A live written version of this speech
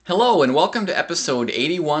Hello, and welcome to episode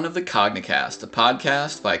 81 of the Cognicast, a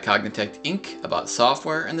podcast by Cognitect Inc. about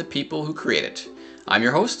software and the people who create it. I'm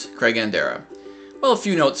your host, Craig Andera. Well, a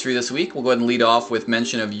few notes for you this week. We'll go ahead and lead off with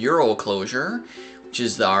mention of Euroclosure, which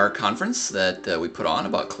is our conference that we put on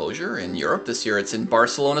about Clojure in Europe. This year it's in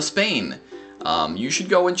Barcelona, Spain. You should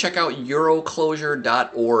go and check out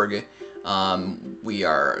euroclosure.org. We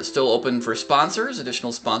are still open for sponsors.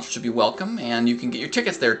 Additional sponsors should be welcome, and you can get your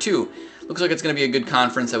tickets there too. Looks like it's going to be a good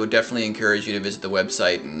conference. I would definitely encourage you to visit the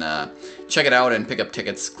website and check it out and pick up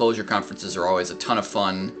tickets. Clojure conferences are always a ton of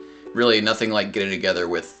fun. Really nothing like getting together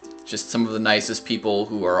with just some of the nicest people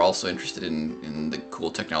who are also interested in the cool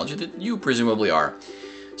technology that you presumably are.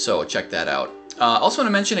 So check that out. Also want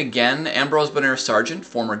to mention again, Ambrose Bonner-Sargent,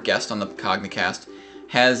 former guest on the Cognicast,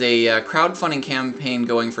 has a crowdfunding campaign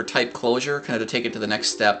going for Type Clojure, kind of to take it to the next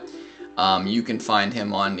step. You can find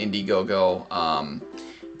him on Indiegogo.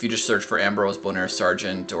 If you just search for Ambrose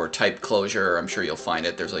Bonner-Sargent or Type Clojure, I'm sure you'll find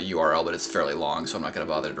it. There's a URL, but it's fairly long, so I'm not going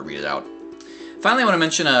to bother to read it out. Finally, I want to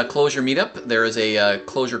mention a Clojure meetup. There is a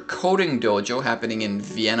Clojure Coding Dojo happening in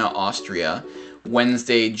Vienna, Austria,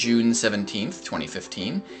 Wednesday, June 17th,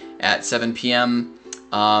 2015, at 7 p.m.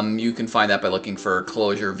 You can find that by looking for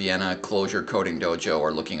Clojure Vienna Clojure Coding Dojo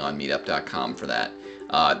or looking on meetup.com for that.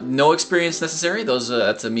 No experience necessary. That's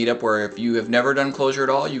a meetup where if you have never done Clojure at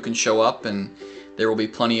all, you can show up and there will be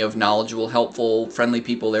plenty of knowledgeable, helpful, friendly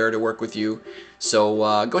people there to work with you.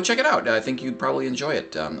 So go check it out. I think you'd probably enjoy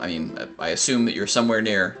it. I assume that you're somewhere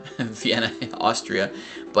near Vienna, Austria,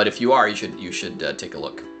 but if you are, you should take a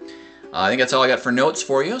look. I think that's all I got for notes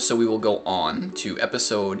for you, so we will go on to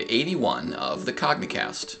episode 81 of the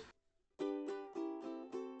Cognicast.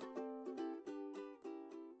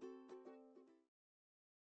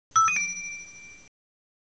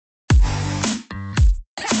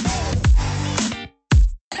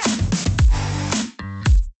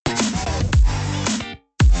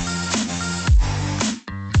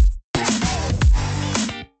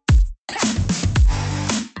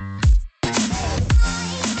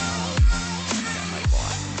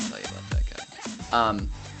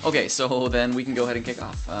 Okay, so then we can go ahead and kick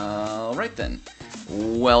off. All right then.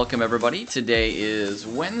 Welcome everybody. Today is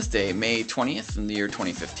Wednesday, May 20th in the year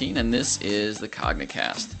 2015, and this is the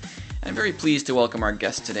Cognicast. I'm very pleased to welcome our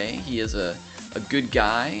guest today. He is a good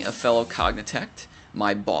guy, a fellow Cognitect,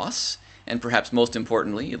 my boss, and perhaps most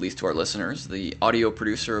importantly, at least to our listeners, the audio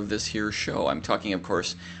producer of this here show. I'm talking, of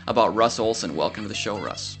course, about Russ Olson. Welcome to the show,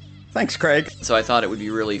 Russ. Thanks, Craig. So I thought it would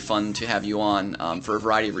be really fun to have you on for a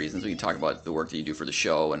variety of reasons. We can talk about the work that you do for the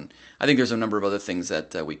show, and I think there's a number of other things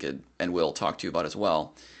that we could and will talk to you about as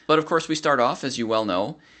well. But of course, we start off, as you well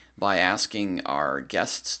know, by asking our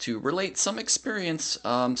guests to relate some experience,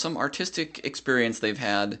 some artistic experience they've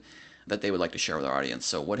had that they would like to share with our audience.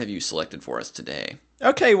 So what have you selected for us today?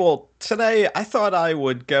 Okay, well, today I thought I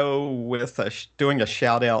would go with doing a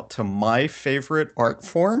shout out to my favorite art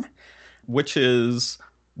form, which is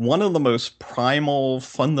one of the most primal,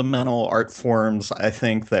 fundamental art forms I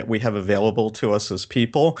think that we have available to us as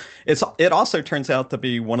people. It also turns out to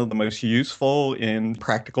be one of the most useful in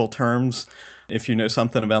practical terms, if you know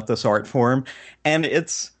something about this art form. And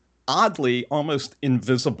it's oddly almost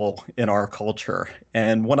invisible in our culture.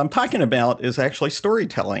 And what I'm talking about is actually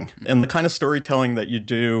storytelling, and the kind of storytelling that you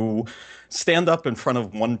do stand up in front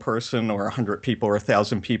of one person or 100 people or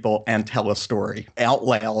 1,000 people and tell a story out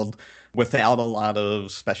loud without a lot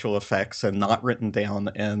of special effects and not written down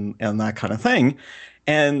and that kind of thing.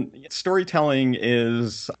 And storytelling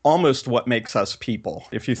is almost what makes us people.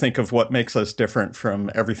 If you think of what makes us different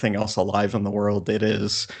from everything else alive in the world, it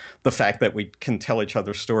is the fact that we can tell each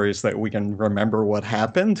other stories, that we can remember what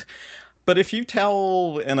happened. But if you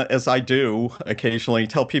tell, and as I do occasionally,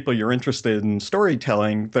 tell people you're interested in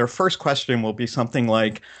storytelling, their first question will be something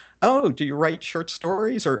like, oh, do you write short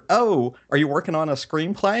stories? Or, oh, are you working on a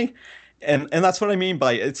screenplay? And that's what I mean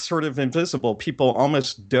by it's sort of invisible. People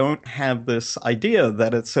almost don't have this idea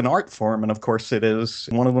that it's an art form. And of course, it is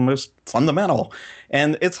one of the most fundamental.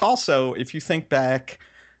 And it's also, if you think back,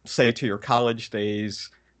 say, to your college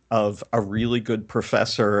days of a really good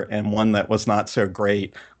professor and one that was not so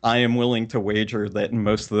great, I am willing to wager that in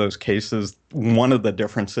most of those cases, one of the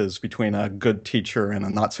differences between a good teacher and a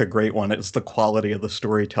not so great one is the quality of the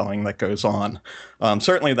storytelling that goes on.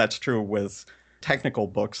 Certainly that's true with technical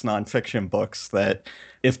books, nonfiction books, that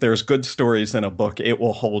if there's good stories in a book, it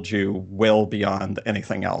will hold you well beyond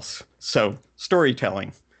anything else. So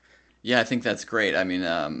storytelling. Yeah, I think that's great. I mean,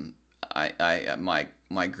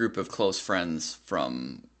 my group of close friends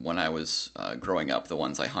from when I was growing up, the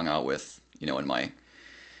ones I hung out with, in my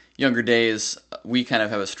younger days, we kind of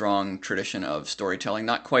have a strong tradition of storytelling,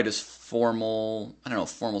 not quite as formal. I don't know if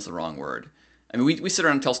formal is the wrong word. I mean, we sit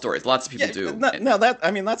around and tell stories. Lots of people Yeah, do. no, that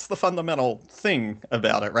I mean that's the fundamental thing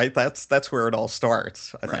about it, right? That's where it all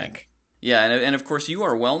starts, I Right. think. Yeah, and of course you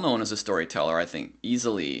are well known as a storyteller. I think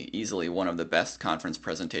easily one of the best conference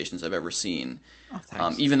presentations I've ever seen. Oh,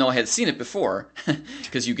 thanks. Even though I had seen it before,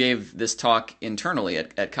 because you gave this talk internally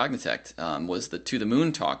at Cognitect, was the To the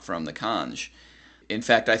Moon talk from the Conj. In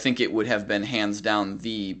fact, I think it would have been hands down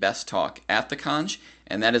the best talk at the Conj,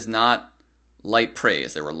 and that is not light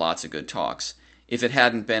praise. There were lots of good talks. If it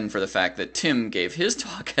hadn't been for the fact that Tim gave his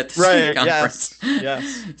talk at the same Right, conference. yes,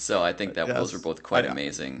 yes, So I think that those were yes. both quite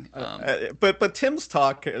amazing. But Tim's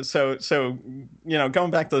talk, so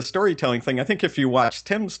going back to the storytelling thing, I think if you watch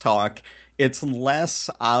Tim's talk, it's less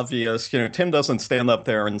obvious. Tim doesn't stand up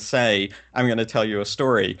there and say, "I'm going to tell you a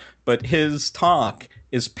story," but his talk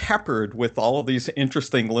is peppered with all of these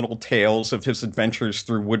interesting little tales of his adventures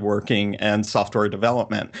through woodworking and software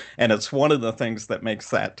development, and it's one of the things that makes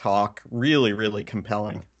that talk really, really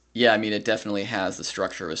compelling. Yeah, I mean, it definitely has the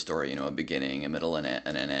structure of a story, a beginning, a middle, and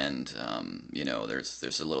an end.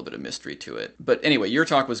 There's a little bit of mystery to it. But anyway, your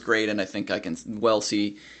talk was great, and I think I can well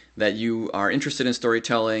see that you are interested in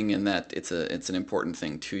storytelling and that it's an important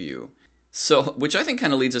thing to you. So, which I think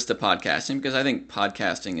kind of leads us to podcasting, because I think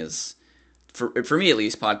podcasting is, for me at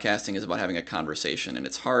least, podcasting is about having a conversation, and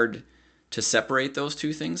it's hard to separate those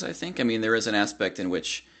two things, I think. I mean, there is an aspect in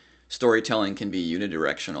which storytelling can be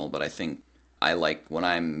unidirectional, but I think I like when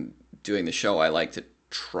I'm doing the show, I like to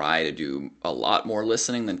try to do a lot more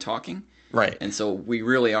listening than talking. Right. And so we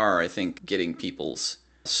really are, I think, getting people's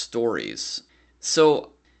stories.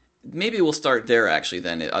 So maybe we'll start there actually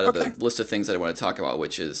then out of Okay. the list of things that I want to talk about,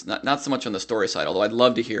 which is not so much on the story side, although I'd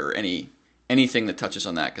love to hear anything that touches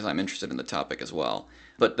on that because I'm interested in the topic as well.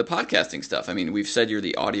 But the podcasting stuff, I mean, we've said you're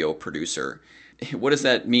the audio producer. What does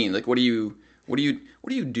that mean? Like what do you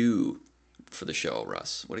do for the show,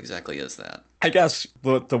 Russ? What exactly is that? I guess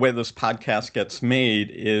the way this podcast gets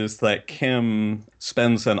made is that Kim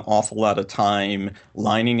spends an awful lot of time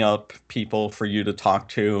lining up people for you to talk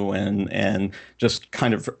to and just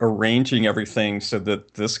kind of arranging everything so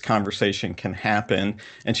that this conversation can happen.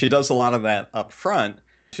 And she does a lot of that up front.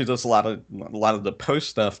 She does a lot of the post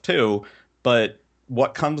stuff too, but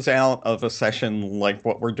what comes out of a session like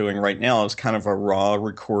what we're doing right now is kind of a raw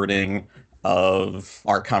recording of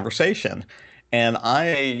our conversation.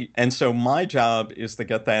 And so my job is to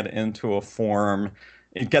get that into a form,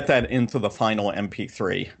 get that into the final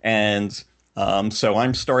MP3. And so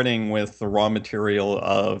I'm starting with the raw material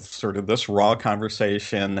of sort of this raw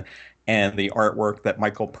conversation and the artwork that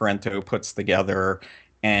Michael Parento puts together,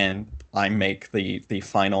 and I make the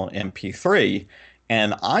final MP3.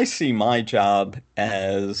 And I see my job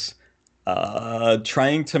as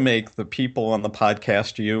trying to make the people on the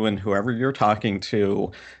podcast, you and whoever you're talking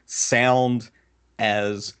to, sound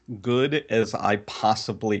as good as I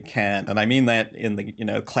possibly can. And I mean that in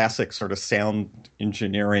the, classic sort of sound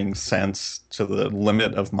engineering sense to the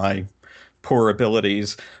limit of my poor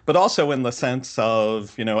abilities, but also in the sense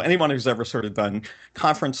of, anyone who's ever sort of done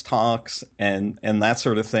conference talks and that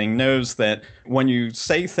sort of thing knows that when you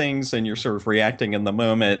say things and you're sort of reacting in the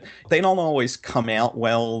moment, they don't always come out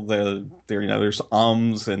well. There's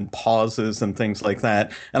ums and pauses and things like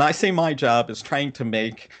that. And I say my job is trying to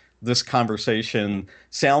make this conversation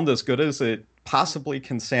sound as good as it possibly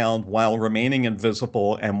can sound while remaining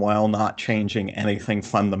invisible and while not changing anything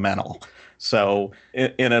fundamental. So,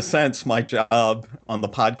 in a sense, my job on the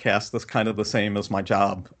podcast is kind of the same as my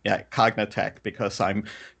job at Cognitech because I'm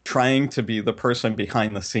trying to be the person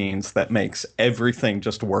behind the scenes that makes everything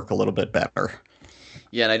just work a little bit better.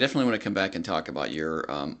 Yeah, and I definitely want to come back and talk about your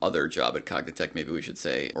other job at Cognitech, maybe we should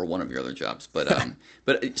say, or one of your other jobs. But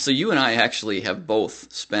so you and I actually have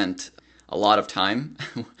both spent a lot of time,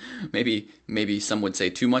 maybe some would say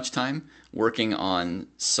too much time, working on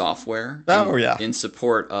software Oh, yeah. in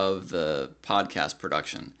support of the podcast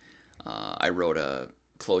production. I wrote a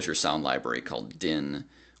closure sound library called DIN,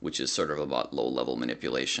 which is sort of about low-level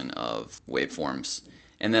manipulation of waveforms.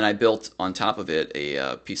 And then I built on top of it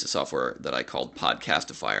a piece of software that I called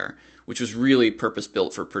Podcastifier, which was really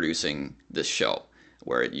purpose-built for producing this show,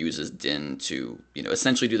 where it uses DIN to,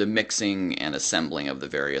 essentially do the mixing and assembling of the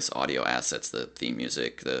various audio assets, the theme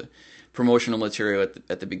music, the promotional material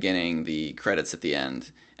at the beginning, the credits at the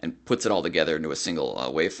end, and puts it all together into a single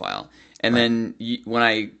WAV file. And then when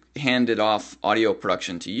I handed off audio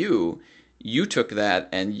production to you, you took that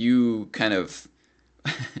and you kind of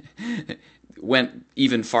went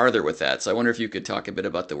even farther with that. So I wonder if you could talk a bit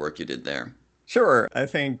about the work you did there. Sure. I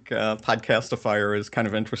think Podcastifier is kind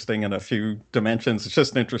of interesting in a few dimensions. It's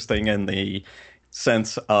just interesting in the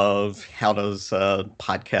sense of how does a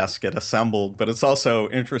podcast get assembled, but it's also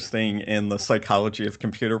interesting in the psychology of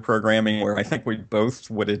computer programming, where I think we both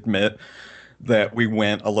would admit that we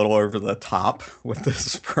went a little over the top with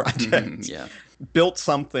this project. Yeah. Built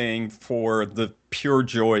something for the pure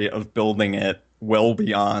joy of building it well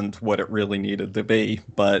beyond what it really needed to be.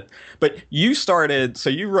 But you started, so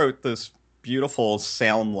you wrote this beautiful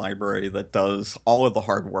sound library that does all of the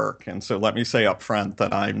hard work. And so let me say up front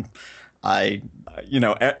that I,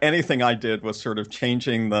 anything I did was sort of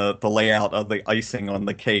changing the layout of the icing on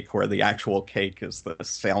the cake, where the actual cake is the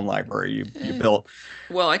sound library you built.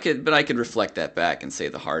 Well, I could reflect that back and say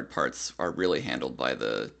the hard parts are really handled by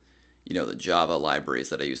the Java libraries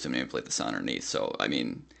that I use to manipulate the sound underneath. So, I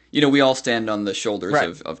mean, we all stand on the shoulders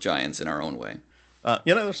Right. of giants in our own way.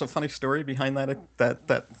 There's a funny story behind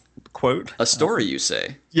that quote. A story, you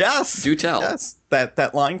say? Yes, Do tell. yes.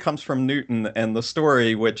 That line comes from Newton, and the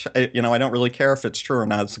story, which I don't really care if it's true or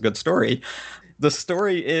not. It's a good story. The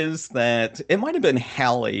story is that it might have been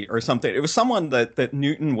Halley or something. It was someone that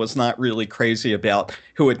Newton was not really crazy about,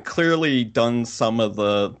 who had clearly done some of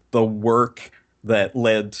the work that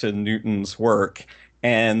led to Newton's work.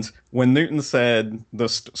 And when Newton said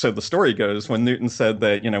this, so the story goes, when Newton said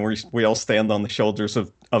that, we all stand on the shoulders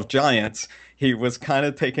of giants, he was kind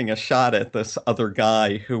of taking a shot at this other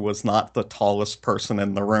guy who was not the tallest person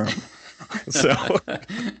in the room. So,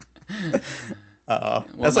 Well,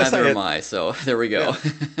 as I neither say, am I. So there we go.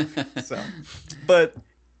 so, but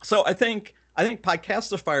so I think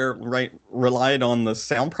Podcastifier relied on the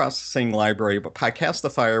sound processing library, but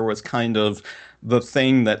Podcastifier was kind of the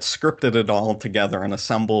thing that scripted it all together and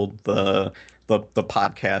assembled the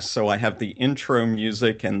podcast. So I have the intro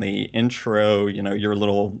music and the intro, your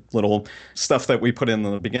little stuff that we put in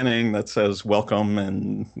the beginning that says welcome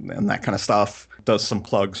and that kind of stuff. Does some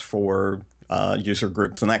plugs for user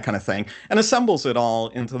groups and that kind of thing, and assembles it all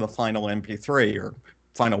into the final MP3 or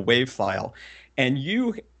final WAV file. And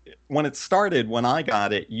when it started, when I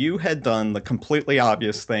got it, you had done the completely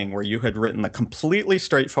obvious thing where you had written a completely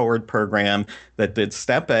straightforward program that did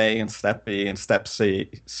step A and step B and step C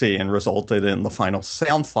and resulted in the final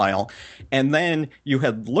sound file. And then you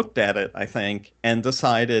had looked at it, I think, and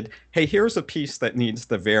decided, hey, here's a piece that needs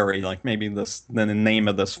to vary. Like maybe the name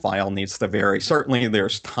of this file needs to vary. Certainly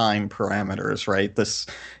there's time parameters, right?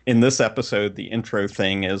 In this episode, the intro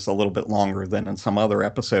thing is a little bit longer than in some other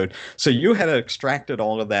episode. So you had extracted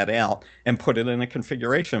all of that out and put it in a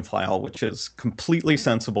configuration file, which is a completely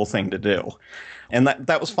sensible thing to do. And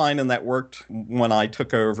that was fine, and that worked when I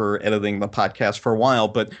took over editing the podcast for a while.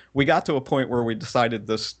 But we got to a point where we decided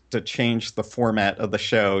to change the format of the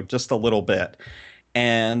show just a little bit.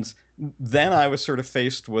 And then I was sort of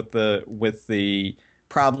faced with the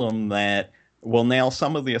problem that, well, now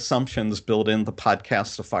some of the assumptions built into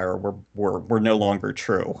Podcastifier were no longer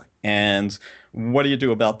true. And what do you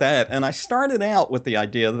do about that? And I started out with the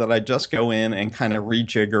idea that I'd just go in and kind of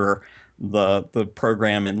rejigger the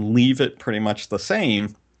program and leave it pretty much the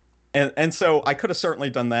same. And so I could have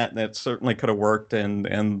certainly done that, and it certainly could have worked, and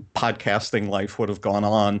podcasting life would have gone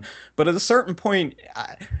on. But at a certain point,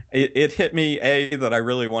 it hit me, that I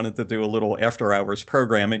really wanted to do a little after-hours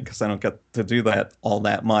programming, because I don't get to do that all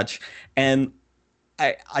that much. And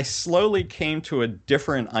I slowly came to a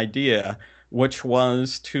different idea, which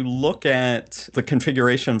was to look at the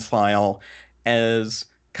configuration file as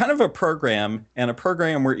kind of a program, and a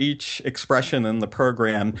program where each expression in the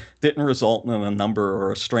program didn't result in a number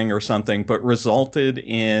or a string or something, but resulted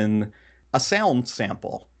in a sound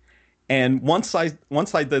sample. And once I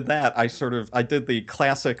did that, I did the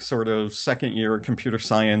classic sort of second year computer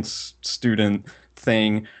science student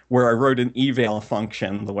thing where I wrote an eval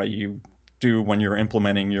function the way you do when you're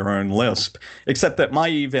implementing your own Lisp, except that my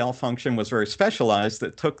eval function was very specialized.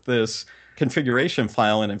 It took this configuration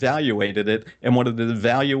file and evaluated it, and what it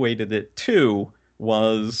evaluated it to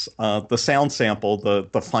was the sound sample,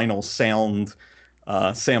 the final sound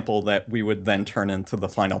sample that we would then turn into the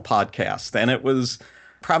final podcast. And it was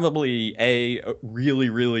probably really,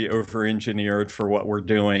 really over-engineered for what we're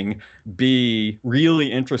doing, B,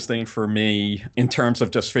 really interesting for me in terms of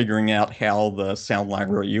just figuring out how the sound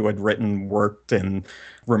library you had written worked and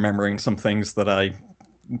remembering some things that I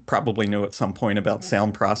probably knew at some point about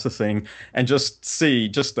sound processing, and just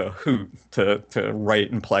a hoot to write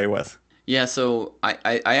and play with. Yeah, so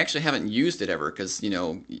I actually haven't used it ever because,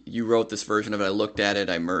 you wrote this version of it. I looked at it,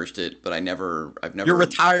 I merged it, but I've never. You're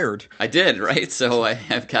retired. I did, right? So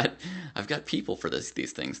I've got people for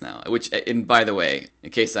these things now. And by the way,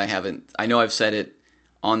 in case I haven't, I know I've said it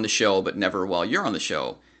on the show, but never while you're on the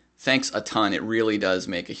show. Thanks a ton. It really does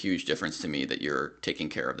make a huge difference to me that you're taking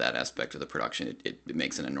care of that aspect of the production. It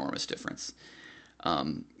makes an enormous difference.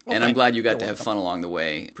 And I'm glad you got to have fun along the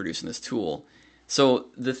way producing this tool. So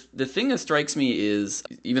the thing that strikes me is,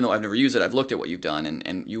 even though I've never used it, I've looked at what you've done,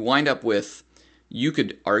 and you wind up with, you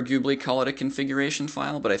could arguably call it a configuration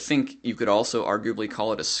file, but I think you could also arguably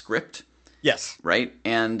call it a script. Yes. Right?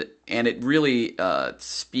 And it really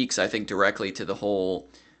speaks, I think, directly to the whole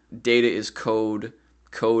data is code,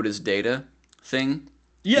 code is data thing.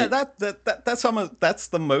 Yeah, that's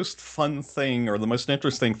the most fun thing, or the most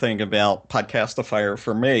interesting thing about Podcastifier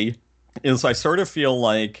for me, is I sort of feel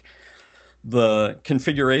like the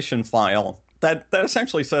configuration file that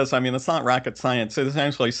essentially says, I mean, it's not rocket science. It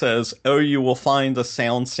essentially says, oh, you will find a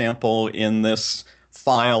sound sample in this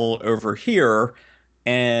file over here,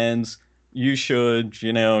 and you should,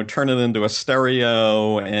 turn it into a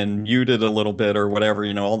stereo and mute it a little bit or whatever,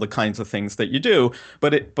 all the kinds of things that you do.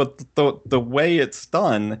 But the way it's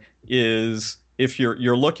done is, if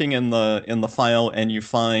you're looking in the file and you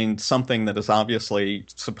find something that is obviously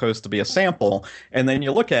supposed to be a sample, and then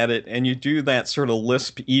you look at it and you do that sort of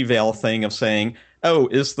Lisp eval thing of saying, oh,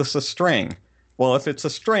 is this a string? Well, if it's a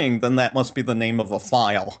string, then that must be the name of a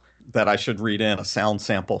file that I should read in, a sound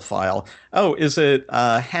sample file. Oh, is it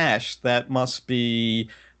a hash? That must be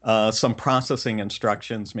some processing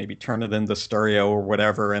instructions, maybe turn it into stereo or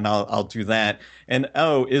whatever, and I'll do that. And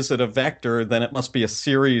oh, is it a vector? Then it must be a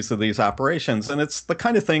series of these operations. And it's the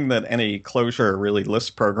kind of thing that any Clojure, really,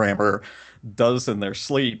 Lisp programmer does in their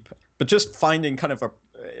sleep. But just finding kind of a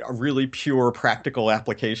really pure practical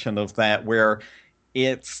application of that, where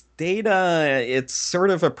it's data, it's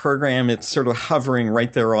sort of a program, it's sort of hovering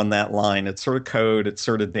right there on that line. It's sort of code, it's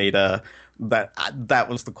sort of data. That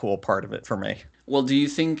was the cool part of it for me. Well, do you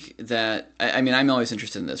think that, I mean, I'm always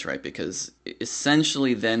interested in this, right? Because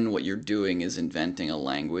essentially then what you're doing is inventing a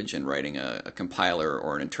language and writing a compiler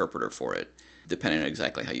or an interpreter for it, depending on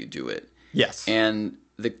exactly how you do it. Yes. And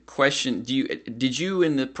the question, did you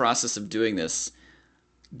in the process of doing this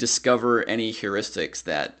discover any heuristics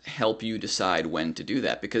that help you decide when to do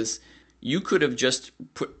that? Because you could have just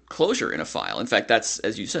put Clojure in a file. In fact, that's,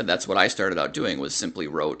 as you said, that's what I started out doing, was simply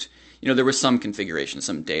wrote, there was some configuration,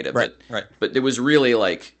 some data, but it was really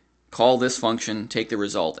like, call this function, take the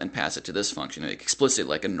result, and pass it to this function, explicit,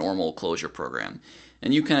 like a normal Clojure program.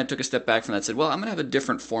 And you kind of took a step back from that and said, well, I'm going to have a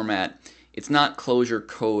different format. It's not Clojure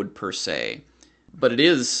code per se, but it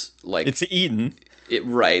is like... It's Eden.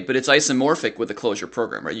 Right, but it's isomorphic with the Clojure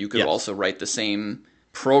program, right? You could also write the same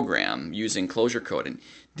program using Clojure code. And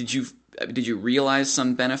did you realize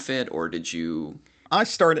some benefit, or did you... I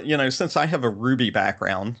started, since I have a Ruby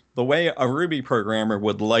background, the way a Ruby programmer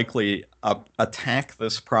would likely attack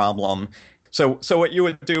this problem. So what you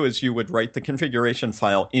would do is you would write the configuration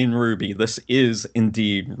file in Ruby. This is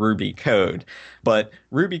indeed Ruby code, but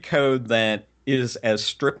Ruby code that is as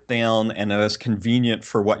stripped down and as convenient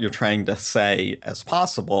for what you're trying to say as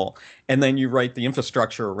possible. And then you write the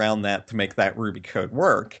infrastructure around that to make that Ruby code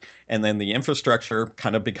work. And then the infrastructure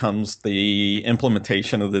kind of becomes the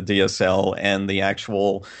implementation of the DSL, and the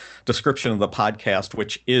actual description of the podcast,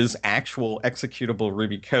 which is actual executable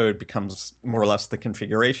Ruby code, becomes more or less the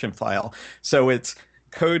configuration file. So it's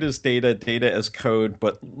code as data, data as code,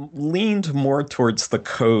 but leaned more towards the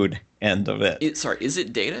code end of it. Is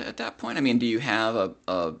it data at that point? I mean, do you have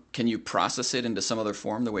can you process it into some other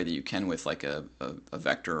form the way that you can with like a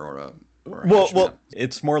vector or a well,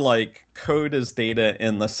 it's more like code as data,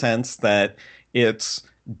 in the sense that it's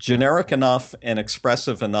generic enough and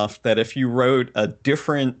expressive enough that if you wrote a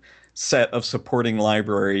different set of supporting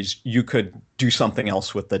libraries, you could do something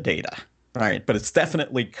else with the data. Right, but it's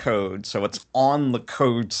definitely code, so it's on the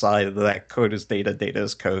code side of that code is data, data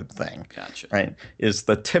is code thing. Gotcha. Right, is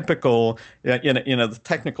the typical, the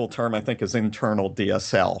technical term I think is internal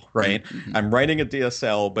DSL. Right, mm-hmm. I'm writing a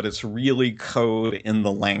DSL, but it's really code in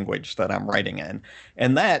the language that I'm writing in,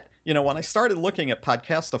 and that, when I started looking at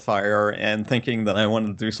Podcastifier and thinking that I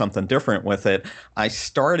wanted to do something different with it, I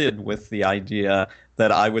started with the idea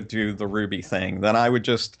that I would do the Ruby thing, that I would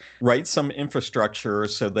just write some infrastructure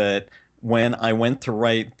so that when I went to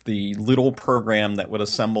write the little program that would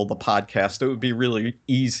assemble the podcast, it would be really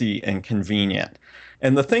easy and convenient.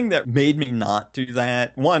 And the thing that made me not do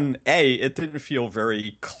that, one, it didn't feel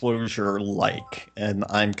very Clojure-like. And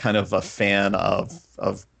I'm kind of a fan of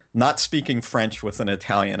not speaking French with an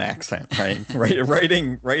Italian accent, right?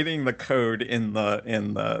 writing the code in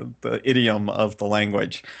the idiom of the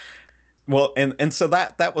language. Well, and so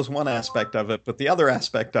that was one aspect of it. But the other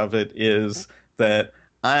aspect of it is that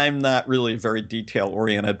I'm not really a very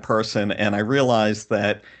detail-oriented person, and I realized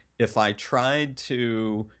that if I tried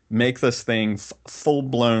to make this thing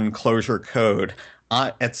full-blown Clojure code,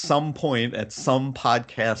 at some point, at some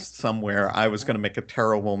podcast somewhere, I was going to make a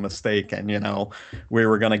terrible mistake, and we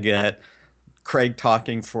were going to get Craig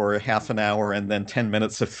talking for half an hour and then 10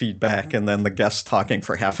 minutes of feedback and then the guest talking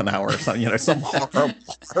for half an hour or something, some horrible,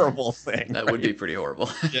 horrible thing. That right? would be pretty horrible.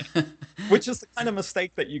 Yeah. Which is the kind of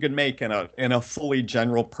mistake that you could make in a fully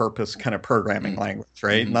general purpose kind of programming language,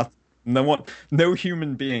 right? No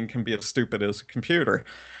human being can be as stupid as a computer.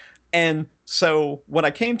 And so what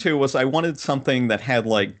I came to was I wanted something that had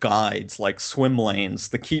like guides, like swim lanes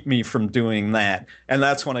to keep me from doing that. And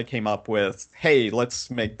that's when I came up with, hey, let's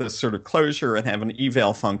make this sort of Clojure and have an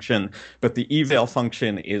eval function. But the eval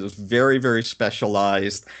function is very, very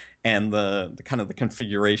specialized. And the kind of the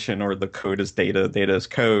configuration or the code is data, data is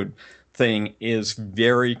code thing is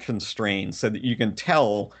very constrained so that you can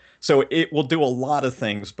tell. So it will do a lot of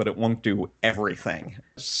things, but it won't do everything.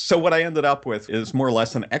 So what I ended up with is more or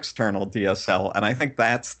less an external DSL. And I think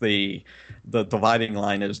that's the dividing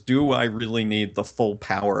line is, do I really need the full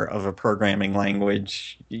power of a programming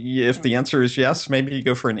language? If the answer is yes, maybe you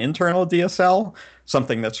go for an internal DSL,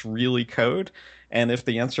 something that's really code. And if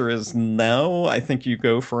the answer is no, I think you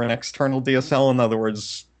go for an external DSL. In other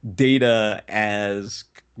words, data as,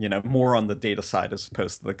 more on the data side as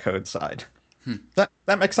opposed to the code side.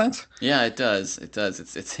 That makes sense? Yeah, it does. It does.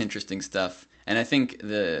 It's interesting stuff. And I think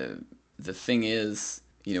the thing is,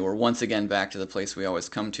 we're once again back to the place we always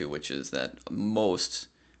come to, which is that most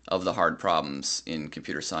of the hard problems in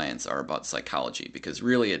computer science are about psychology. Because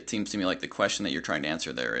really, it seems to me like the question that you're trying to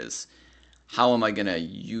answer there is, how am I going to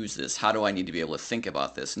use this? How do I need to be able to think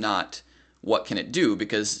about this? Not what can it do,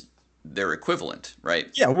 because they're equivalent, right?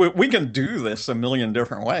 Yeah, we can do this a million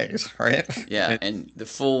different ways, right? Yeah, and the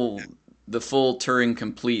full Turing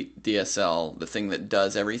complete DSL, the thing that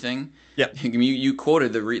does everything. Yeah. You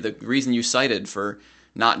quoted the reason you cited for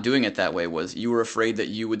not doing it that way was you were afraid that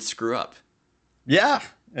you would screw up. Yeah,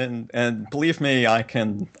 and believe me, I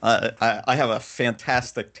have a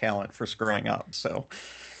fantastic talent for screwing up. So,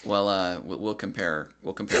 well, we'll compare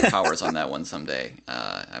powers on that one someday.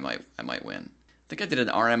 I might win. I think I did an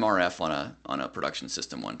RMRF on a production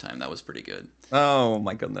system one time. That was pretty good. Oh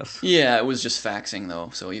my goodness. Yeah, it was just faxing though.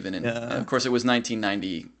 So even of course, it was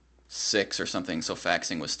 1996 or something. So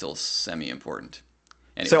faxing was still semi-important.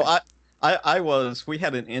 Anyway. So we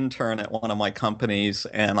had an intern at one of my companies,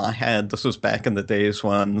 and this was back in the days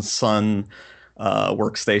when Sun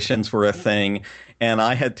workstations were a thing, and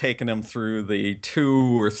I had taken him through the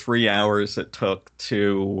 2 or 3 hours it took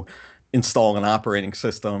to install an operating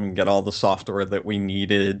system and get all the software that we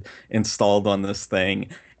needed installed on this thing.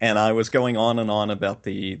 And I was going on and on about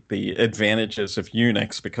the advantages of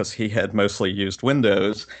Unix because he had mostly used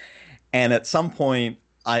Windows. And at some point,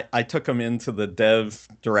 I took him into the dev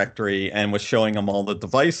directory and was showing him all the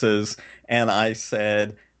devices. And I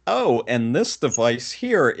said, oh, and this device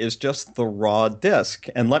here is just the raw disk.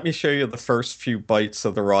 And let me show you the first few bytes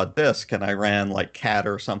of the raw disk. And I ran like cat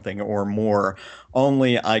or something or more.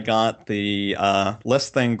 Only I got the less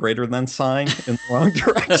than greater than sign in the wrong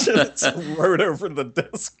direction. So wrote over the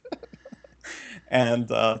disk. And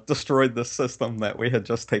destroyed the system that we had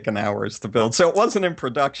just taken hours to build. So it wasn't in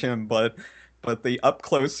production, but the up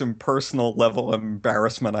close and personal level of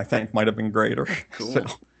embarrassment, I think, might have been greater. Cool. So.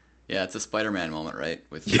 Yeah, it's a Spider-Man moment, right?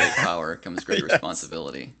 With great power comes great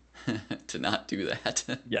responsibility to not do that.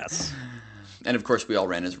 Yes. And of course, we all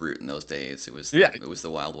ran as root in those days. It was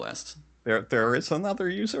the Wild West. There is another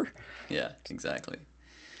user. Yeah, exactly.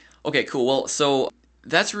 Okay, cool. Well, so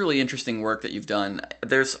that's really interesting work that you've done.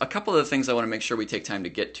 There's a couple of things I want to make sure we take time to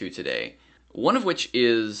get to today. One of which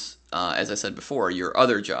is, as I said before, your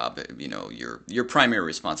other job. Your primary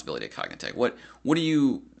responsibility at Cognitect.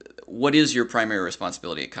 What is your primary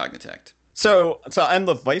responsibility at Cognitect? So I'm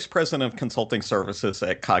the vice president of consulting services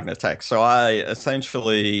at Cognitect. So I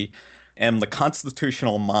essentially am the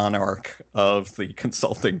constitutional monarch of the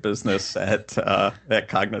consulting business at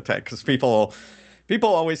Cognitect. Because people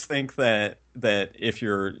always think that if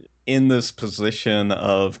you're in this position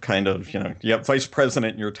of kind of, you have vice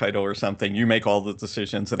president in your title or something, you make all the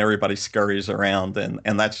decisions and everybody scurries around, and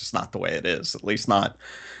that's just not the way it is, at least not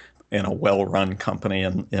in a well-run company,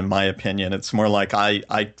 in my opinion. It's more like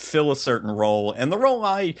I fill a certain role, and the role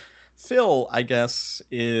I fill, I guess,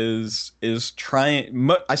 is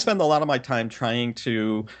trying. I spend a lot of my time trying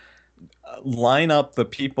to line up the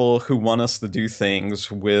people who want us to do things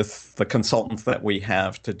with the consultants that we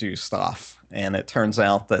have to do stuff. And it turns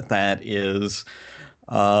out that is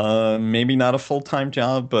maybe not a full-time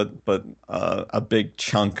job, but a big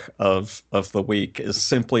chunk of the week is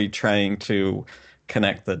simply trying to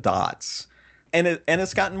connect the dots.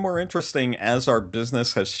 It's gotten more interesting as our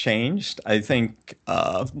business has changed. I think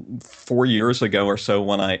 4 years ago or so,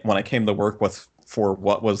 when I came to work with for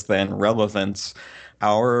what was then Relevance,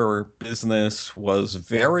 our business was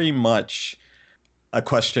very much a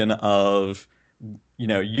question of,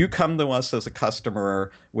 you come to us as a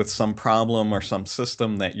customer with some problem or some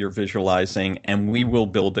system that you're visualizing, and we will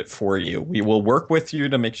build it for you. We will work with you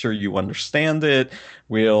to make sure you understand it.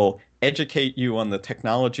 We'll educate you on the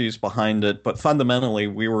technologies behind it. But fundamentally,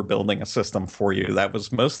 we were building a system for you. That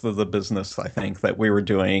was most of the business, I think, that we were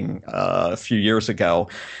doing a few years ago.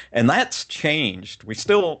 And that's changed. We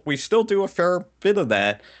still do a fair bit of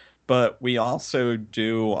that, but we also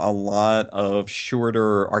do a lot of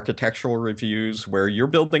shorter architectural reviews where you're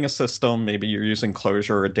building a system. Maybe you're using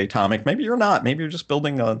Clojure or Datomic. Maybe you're not. Maybe you're just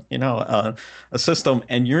building a system,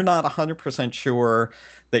 and you're not 100% sure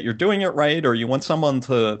that you're doing it right, or you want someone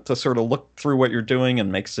to sort of look through what you're doing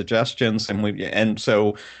and make suggestions.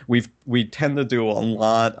 So we tend to do a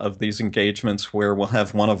lot of these engagements where we'll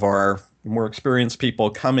have one of our more experienced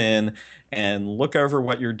people come in and look over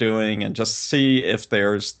what you're doing and just see if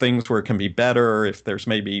there's things where it can be better, if there's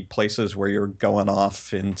maybe places where you're going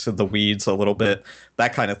off into the weeds a little bit,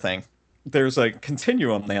 that kind of thing. There's a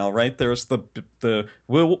continuum now, right? There's the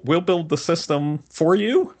we'll build the system for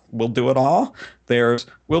you. We'll do it all.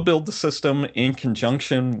 We'll build the system in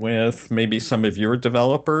conjunction with maybe some of your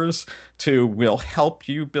developers. We'll help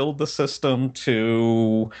you build the system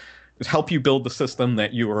that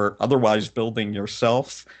you are otherwise building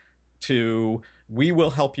yourself. We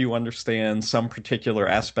will help you understand some particular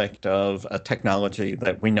aspect of a technology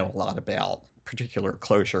that we know a lot about, particular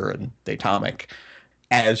Clojure and Datomic,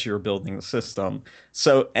 as you're building the system.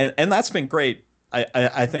 So, and that's been great.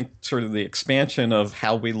 I think sort of the expansion of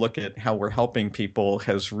how we look at how we're helping people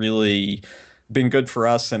has really been good for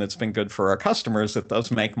us, and it's been good for our customers. It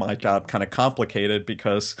does make my job kind of complicated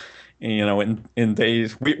because, in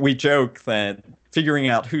days, we joke that figuring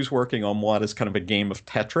out who's working on what is kind of a game of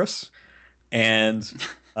Tetris. And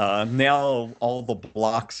now all the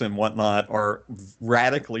blocks and whatnot are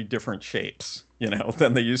radically different shapes,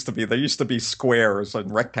 than they used to be. They used to be squares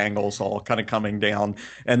and rectangles all kind of coming down,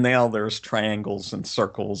 and now there's triangles and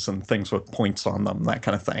circles and things with points on them, that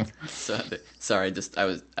kind of thing. Sorry,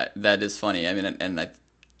 that is funny. I mean,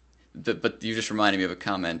 but you just reminded me of a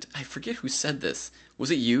comment. I forget who said this. Was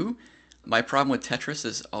it you? My problem with Tetris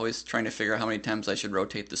is always trying to figure out how many times I should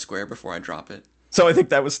rotate the square before I drop it. So I think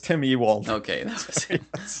that was Tim Ewald. Okay, that was it.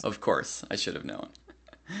 Yes. Of course, I should have known.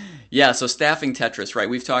 Yeah, so staffing Tetris, right?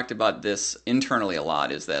 We've talked about this internally a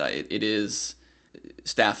lot, is that it is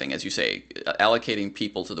staffing, as you say, allocating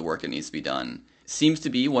people to the work that needs to be done. Seems to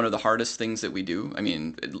be one of the hardest things that we do. I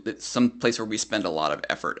mean, it's some place where we spend a lot of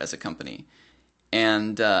effort as a company.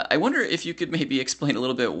 And I wonder if you could maybe explain a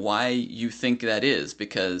little bit why you think that is,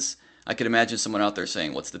 because I could imagine someone out there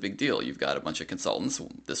saying, what's the big deal? You've got a bunch of consultants.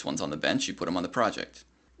 This one's on the bench. You put them on the project.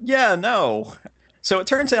 Yeah, no. So it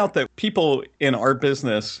turns out that people in our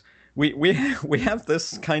business, we have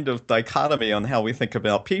this kind of dichotomy on how we think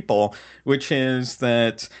about people, which is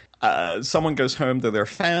that someone goes home to their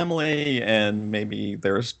family and maybe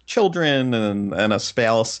there's children and a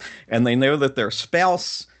spouse, and they know that their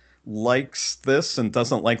spouse likes this and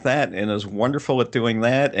doesn't like that and is wonderful at doing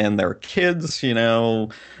that, and their kids,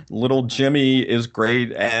 little Jimmy is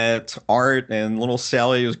great at art and little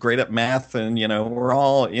Sally is great at math, and we're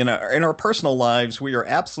all, in our personal lives, we are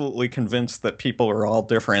absolutely convinced that people are all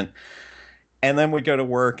different. And then we go to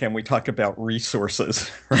work and we talk about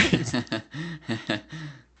resources, right?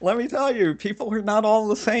 Let me tell you, people are not all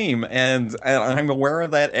the same, and I'm aware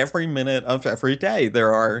of that every minute of every day.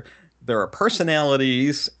 There are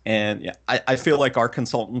personalities, and I feel like our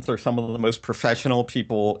consultants are some of the most professional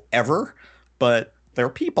people ever, but they're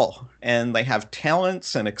people, and they have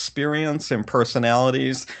talents and experience and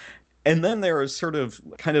personalities. And then there is sort of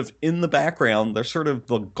kind of in the background, there's sort of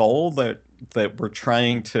the goal that we're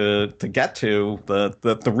trying to get to,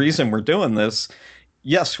 the reason we're doing this.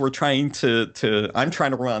 Yes, I'm trying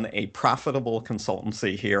to run a profitable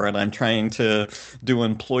consultancy here, and I'm trying to do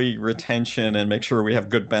employee retention and make sure we have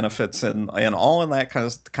good benefits and all of that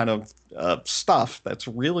kind of stuff that's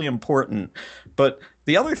really important. But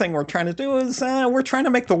the other thing we're trying to do is we're trying to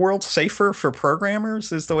make the world safer for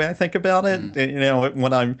programmers, is the way I think about it.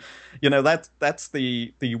 When I'm, that's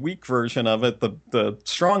the weak version of it. The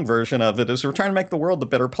strong version of it is we're trying to make the world a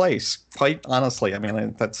better place. Quite honestly, I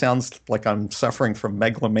mean, that sounds like I'm suffering from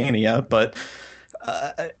megalomania, but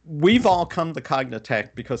we've all come to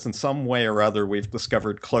Cognitect because in some way or other we've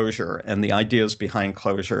discovered Clojure and the ideas behind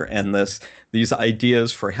Clojure and these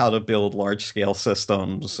ideas for how to build large-scale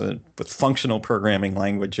systems with functional programming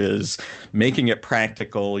languages, making it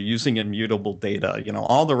practical, using immutable data,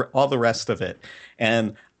 all the rest of it.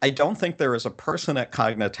 And I don't think there is a person at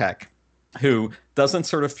Cognitect who doesn't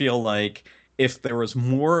sort of feel like if there was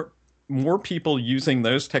more people using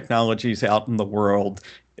those technologies out in the world,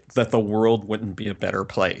 that the world wouldn't be a better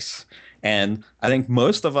place. And I think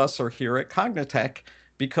most of us are here at Cognitect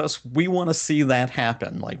because we want to see that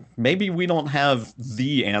happen. Like maybe we don't have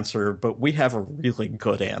the answer, but we have a really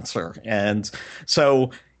good answer. And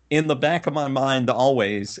so in the back of my mind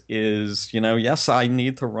always is, yes, I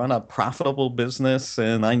need to run a profitable business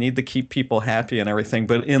and I need to keep people happy and everything.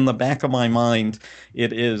 But in the back of my mind,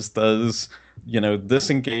 it is this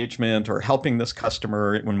engagement or helping this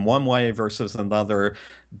customer in one way versus another,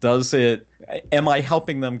 am I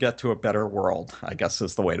helping them get to a better world, I guess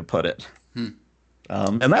is the way to put it.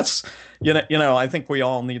 And that's, I think we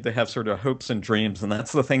all need to have sort of hopes and dreams. And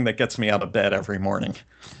that's the thing that gets me out of bed every morning.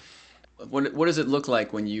 What does it look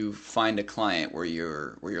like when you find a client where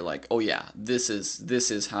you're like, oh yeah, this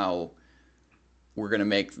is how we're going to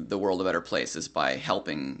make the world a better place, is by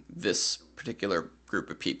helping this particular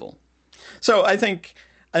group of people? So I think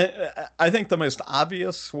the most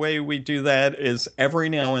obvious way we do that is every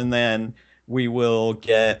now and then we will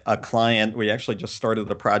get a client. We actually just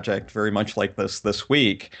started a project very much like this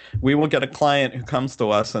week. We will get a client who comes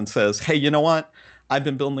to us and says, hey, you know what? I've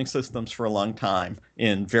been building systems for a long time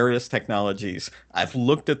in various technologies. I've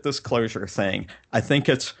looked at this Clojure thing. I think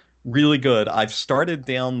it's really good. I've started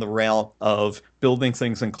down the route of building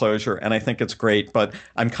things in Clojure, and I think it's great, but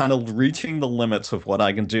I'm kind of reaching the limits of what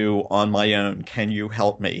I can do on my own. Can you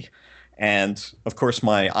help me? And of course,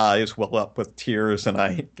 my eyes well up with tears, and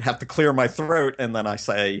I have to clear my throat, and then I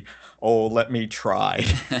say, "Oh, let me try."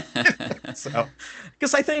 So,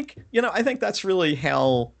 because I think that's really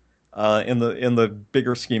how, in the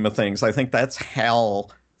bigger scheme of things, I think that's how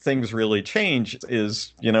things really change.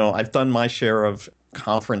 Is I've done my share of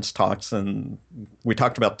conference talks, and we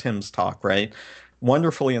talked about Tim's talk, right?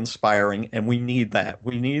 Wonderfully inspiring, and we need that.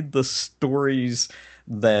 We need the stories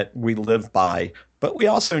that we live by, but we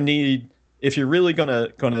also need, if you're really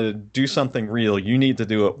gonna do something real, you need to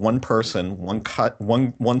do it one person,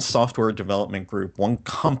 one software development group, one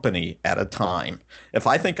company at a time. If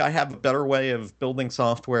I think I have a better way of building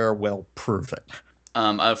software, well, prove it.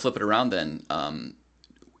 I'll flip it around then.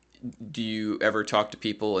 Do you ever talk to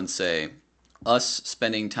people and say, us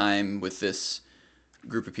spending time with this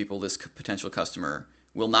group of people, this potential customer,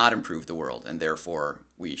 will not improve the world, and therefore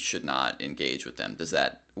we should not engage with them?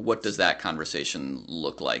 What does that conversation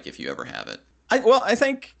look like if you ever have it? I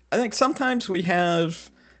think sometimes we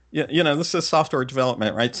have, this is software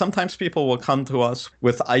development, right? Sometimes people will come to us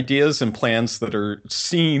with ideas and plans that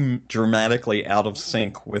seem dramatically out of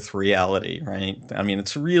sync with reality, right? I mean,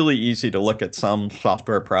 it's really easy to look at some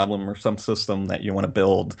software problem or some system that you want to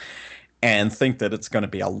build and think that it's going to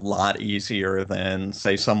be a lot easier than,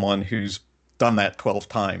 say, someone who's done that 12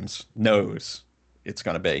 times knows it's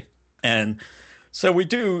going to be. And so we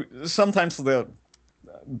do sometimes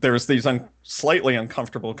there's these slightly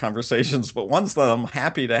uncomfortable conversations, but ones that I'm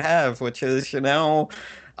happy to have, which is,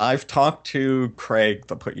 I've talked to Craig,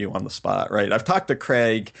 to put you on the spot, right? I've talked to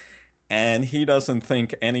Craig, and he doesn't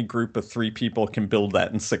think any group of 3 people can build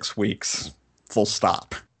that in 6 weeks, full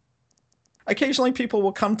stop. Occasionally people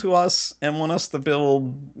will come to us and want us to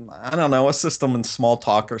build, I don't know, a system in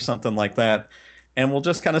Smalltalk or something like that. And we'll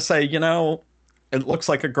just kind of say, it looks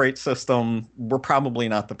like a great system. We're probably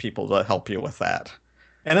not the people to help you with that.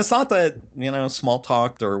 And it's not that,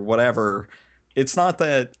 Smalltalk or whatever. It's not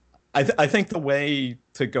that. I think the way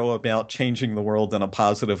to go about changing the world in a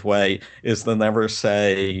positive way is to never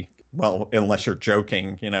say, well, unless you're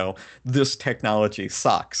joking, this technology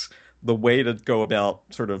sucks. The way to go about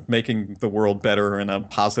sort of making the world better in a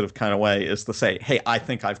positive kind of way is to say, hey, I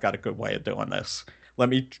think I've got a good way of doing this. Let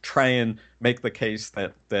me try and make the case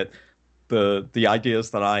that the ideas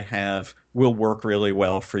that I have will work really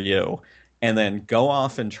well for you. And then go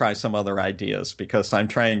off and try some other ideas, because I'm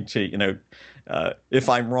trying to, if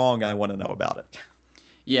I'm wrong, I want to know about it.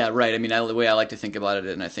 Yeah, right. I mean, the way I like to think about it,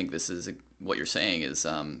 and I think this is what you're saying, is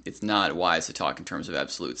it's not wise to talk in terms of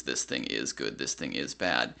absolutes. This thing is good, this thing is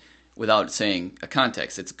bad, without saying a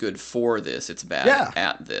context. It's good for this, it's bad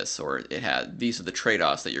at this, or these are the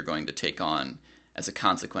trade-offs that you're going to take on as a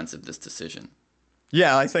consequence of this decision.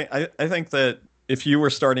 Yeah, I think that if you were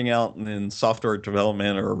starting out in software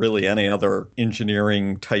development or really any other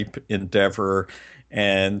engineering type endeavor,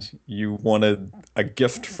 and you wanted a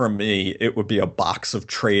gift from me, it would be a box of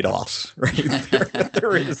trade-offs, right?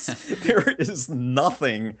 There is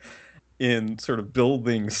nothing in sort of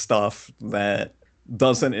building stuff that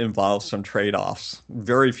doesn't involve some trade-offs.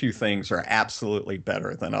 Very few things are absolutely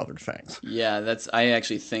better than other things. Yeah, I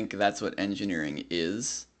actually think that's what engineering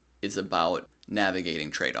is about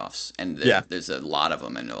navigating trade-offs. And Yeah. there's a lot of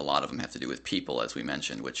them, and a lot of them have to do with people, as we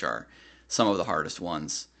mentioned, which are some of the hardest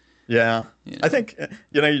ones, Yeah. you I know. think,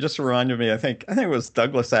 you just reminded me, I think it was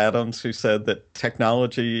Douglas Adams who said that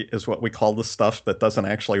technology is what we call the stuff that doesn't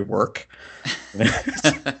actually work.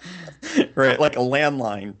 Right? Like a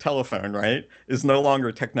landline telephone, right? Is no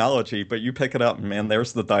longer technology, but you pick it up and man,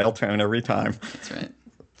 there's the dial tone every time. That's right.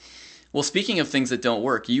 Well, speaking of things that don't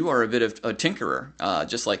work, you are a bit of a tinkerer,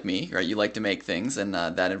 just like me, right? You like to make things, and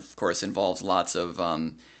that, of course, involves lots of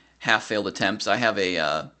half-failed attempts. I have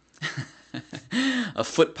a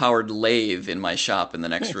foot-powered lathe in my shop in the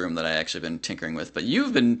next room that I actually been tinkering with. But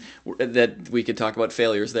that we could talk about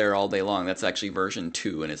failures there all day long. That's actually version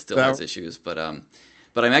 2, and it still has So, issues. But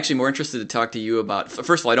I'm actually more interested to talk to you about.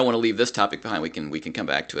 First of all, I don't want to leave this topic behind. We can come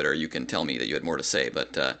back to it, or you can tell me that you had more to say.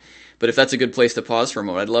 But if that's a good place to pause for a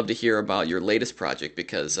moment, I'd love to hear about your latest project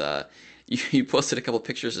because you posted a couple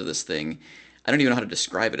pictures of this thing. I don't even know how to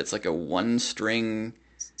describe it. It's like a one string.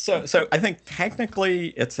 so I think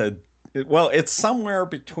technically it's somewhere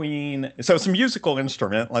between. So it's a musical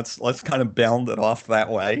instrument. Let's kind of bound it off that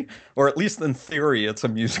way, or at least in theory, it's a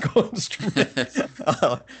musical instrument.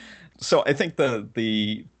 Uh, so I think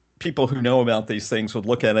the people who know about these things would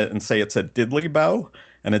look at it and say it's a diddley bow.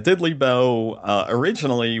 And a diddley bow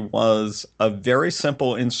originally was a very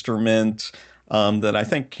simple instrument that I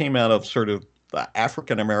think came out of sort of the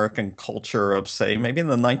African American culture of, say, maybe in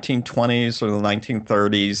the 1920s or the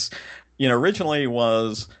 1930s. Originally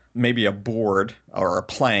was maybe a board or a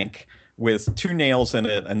plank with two nails in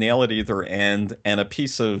it, a nail at either end, and a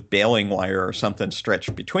piece of baling wire or something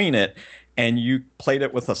stretched between it. And you played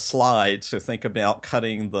it with a slide. So think about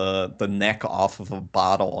cutting the neck off of a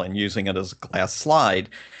bottle and using it as a glass slide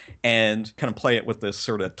and kind of play it with this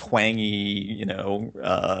sort of twangy,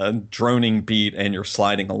 droning beat, and you're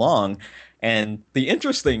sliding along. And the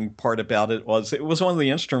interesting part about it was one of the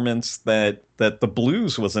instruments that the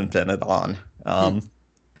blues was invented on.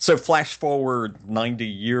 So flash forward 90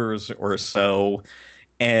 years or so,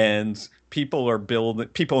 and people,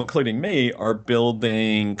 including me, are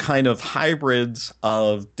building kind of hybrids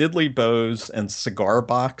of diddley bows and cigar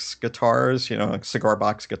box guitars. Like cigar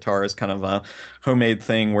box guitar is kind of a homemade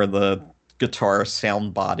thing where the guitar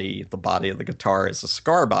sound body, the body of the guitar is a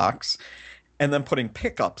cigar box, and then putting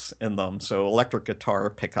pickups in them, so electric guitar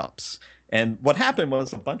pickups. And what happened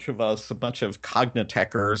was a bunch of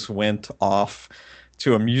Cognitechers went off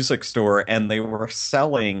to a music store and they were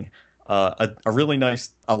selling a really nice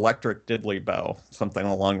electric diddley bow, something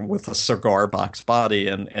along with a cigar box body.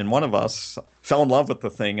 And one of us fell in love with the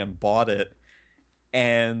thing and bought it.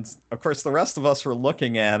 And of course, the rest of us were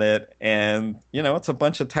looking at it, and it's a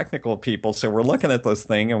bunch of technical people. So we're looking at this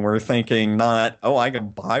thing, and we're thinking, not, oh, I can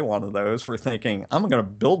buy one of those. We're thinking, I'm going to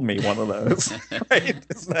build me one of those. Right?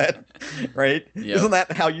 Isn't that right? Yep. Isn't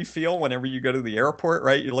that how you feel whenever you go to the airport?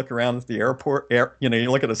 Right? You look around at the airport. You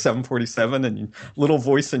look at a 747, and little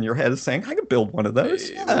voice in your head is saying, I could build one of those.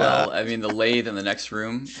 Yeah. Well, I mean, the lathe in the next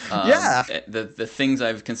room. Yeah. The things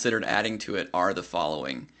I've considered adding to it are the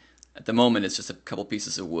following. At the moment, it's just a couple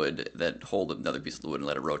pieces of wood that hold another piece of wood and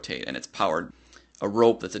let it rotate, and it's powered a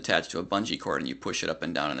rope that's attached to a bungee cord, and you push it up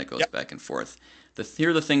and down, and it goes Yep. back and forth.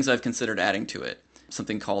 Here are the things I've considered adding to it.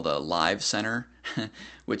 Something called a live center,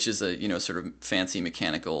 which is a sort of fancy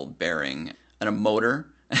mechanical bearing, and a motor.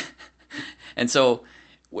 And so,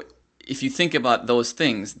 if you think about those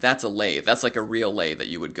things, that's a lathe. That's like a real lathe that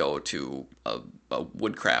you would go to a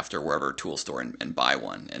Woodcraft or wherever tool store and buy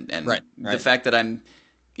one. And Right. the Right. fact that I'm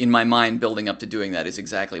in my mind building up to doing that is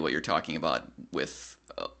exactly what you're talking about with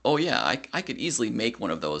oh yeah, I could easily make one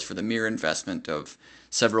of those for the mere investment of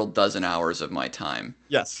several dozen hours of my time.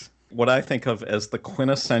 Yes. What I think of as the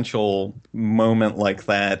quintessential moment like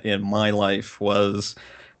that in my life was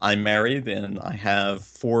I'm married and I have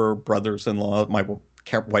four brothers-in-law. My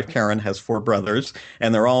wife Karen has four brothers,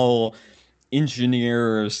 and they're all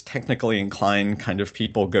engineers, technically inclined kind of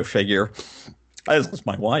people, go figure, as is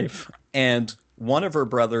my wife. And one of her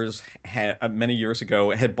brothers many years ago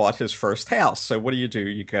had bought his first house. So what do?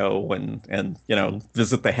 You go and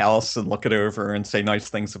visit the house and look it over and say nice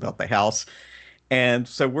things about the house. And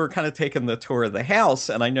so we're kind of taking the tour of the house,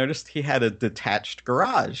 and I noticed he had a detached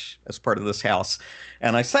garage as part of this house.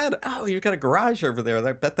 And I said, "Oh, you've got a garage over there.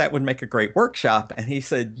 I bet that would make a great workshop." And he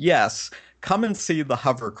said, "Yes, come and see the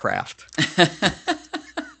hovercraft."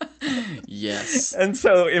 Yes. And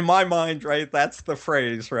so in my mind, right, that's the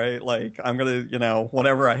phrase, right? Like I'm gonna,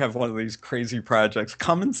 whenever I have one of these crazy projects,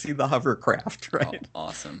 come and see the hovercraft, Oh, right?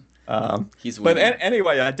 awesome. He's But winning.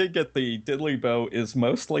 anyway, I did get the Diddley bow is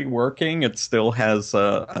mostly working. It still has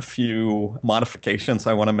a few modifications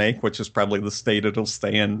I want to make, which is probably the state it'll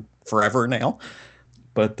stay in forever now.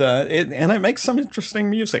 But it makes some interesting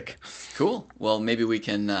music. Cool. Well, maybe we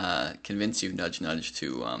can convince you, nudge, nudge,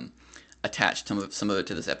 to attach some of it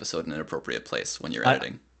to this episode in an appropriate place when you're I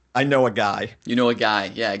editing. I know a guy. You know a guy.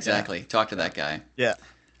 Yeah, Yeah. exactly. Talk to that guy. Yeah.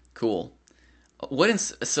 Cool.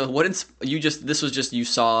 You just this was just you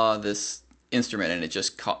saw this instrument and it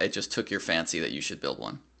just took your fancy that you should build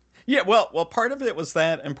one. Yeah, well, part of it was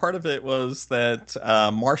that, and part of it was that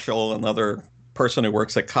Marshall, another person who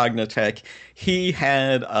works at Cognitech, he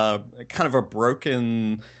had kind of a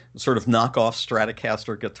broken sort of knockoff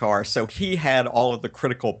Stratocaster guitar, so he had all of the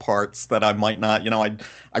critical parts that I might not.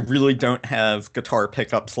 I really don't have guitar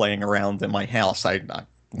pickups laying around in my house. I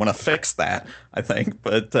want to fix that, I think,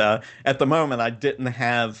 but at the moment I didn't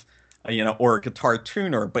have or a guitar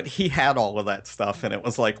tuner, but he had all of that stuff. And it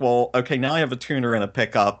was like, well, okay, now I have a tuner and a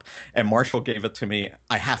pickup, and Marshall gave it to me.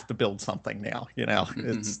 I have to build something now.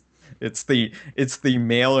 It's the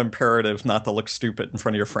male imperative not to look stupid in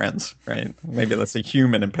front of your friends, right? Maybe that's a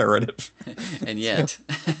human imperative. And yet,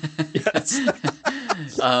 Yes.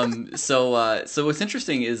 so what's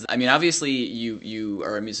interesting is, I mean, obviously you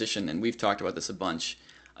are a musician, and we've talked about this a bunch.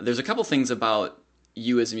 There's a couple things about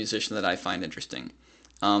you as a musician that I find interesting.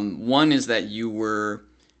 One is that you were,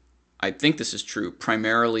 I think this is true,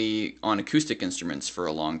 primarily on acoustic instruments for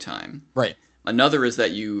a long time. Right. Another is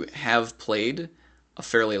that you have played a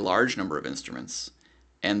fairly large number of instruments.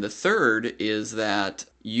 And the third is that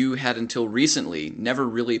you had until recently never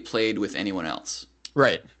really played with anyone else.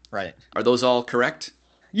 Right. Right. Are those all correct?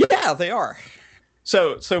 Yeah, they are.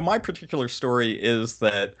 So my particular story is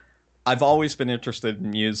that I've always been interested in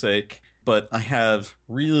music, but I have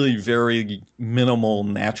really very minimal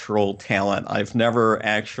natural talent. I've never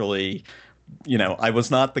actually, I was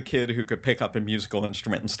not the kid who could pick up a musical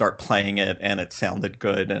instrument and start playing it and it sounded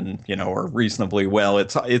good and, or reasonably well.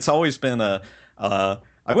 It's always been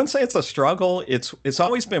I wouldn't say it's a struggle. It's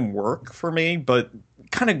always been work for me, but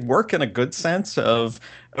kind of work in a good sense of,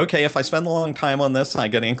 okay, if I spend a long time on this, I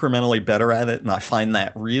get incrementally better at it, and I find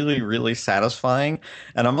that really, really satisfying.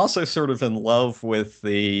 And I'm also sort of in love with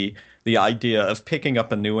the idea of picking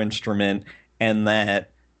up a new instrument, and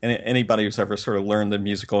that anybody who's ever sort of learned a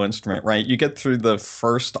musical instrument, right? You get through the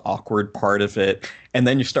first awkward part of it, and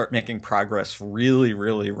then you start making progress really,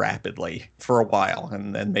 really rapidly for a while.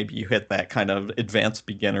 And then maybe you hit that kind of advanced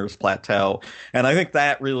beginner's plateau. And I think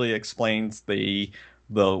that really explains the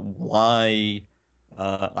why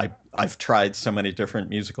I've tried so many different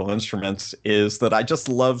musical instruments, is that I just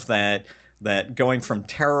love that going from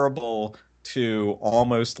terrible to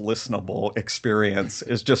almost listenable experience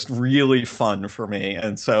is just really fun for me.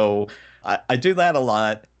 And so I do that a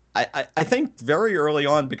lot. I think very early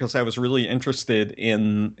on, because I was really interested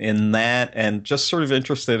in that, and just sort of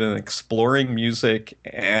interested in exploring music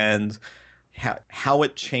and how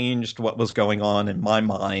it changed what was going on in my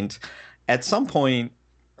mind. At some point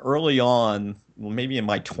early on, maybe in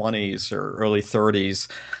my 20s or early 30s,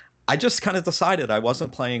 I just kind of decided I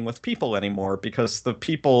wasn't playing with people anymore, because the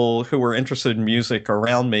people who were interested in music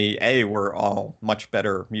around me, were all much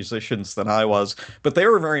better musicians than I was, but they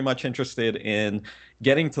were very much interested in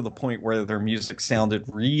getting to the point where their music sounded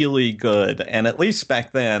really good. And at least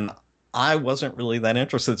back then, I wasn't really that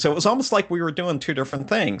interested. So it was almost like we were doing two different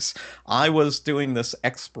things. I was doing this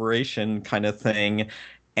exploration kind of thing,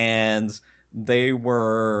 and they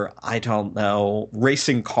were, I don't know,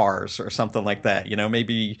 racing cars or something like that.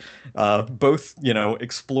 Maybe both,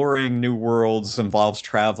 exploring new worlds involves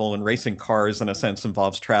travel, and racing cars, in a sense,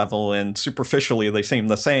 involves travel. And superficially, they seem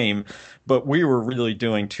the same, but we were really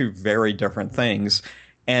doing two very different things.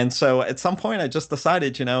 And so at some point, I just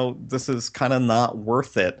decided, this is kind of not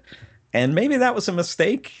worth it. And maybe that was a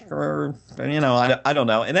mistake, or, I don't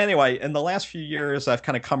know. And anyway, in the last few years, I've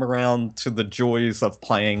kind of come around to the joys of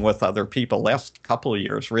playing with other people, last couple of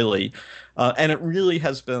years, really. And it really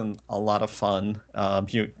has been a lot of fun.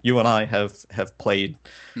 You and I have played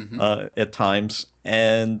at times,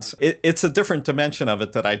 and it's a different dimension of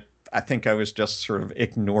it that I think I was just sort of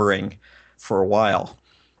ignoring for a while.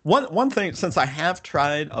 One thing, since I have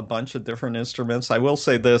tried a bunch of different instruments, I will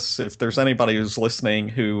say this: if there's anybody who's listening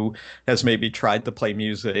who has maybe tried to play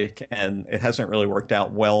music and it hasn't really worked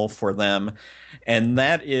out well for them, and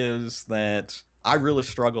that is that I really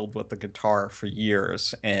struggled with the guitar for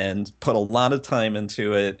years and put a lot of time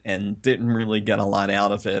into it and didn't really get a lot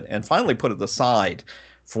out of it, and finally put it aside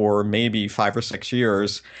for maybe 5 or 6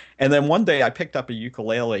 years. And then one day I picked up a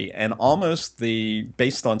ukulele, and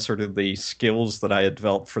based on sort of the skills that I had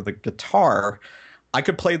developed for the guitar, I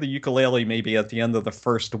could play the ukulele maybe at the end of the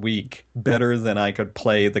first week better than I could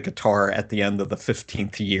play the guitar at the end of the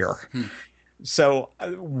 15th year. So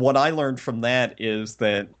what I learned from that is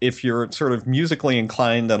that if you're sort of musically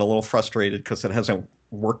inclined and a little frustrated because it hasn't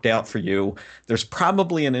worked out for you, there's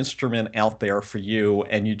probably an instrument out there for you,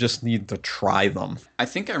 and you just need to try them. I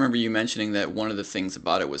think I remember you mentioning that one of the things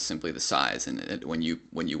about it was simply the size. And when you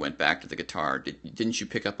went back to the guitar, didn't you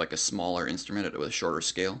pick up like a smaller instrument with a shorter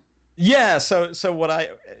scale? Yeah, so what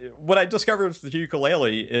I discovered with the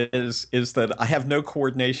ukulele is that I have no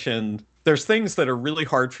coordination. There's things that are really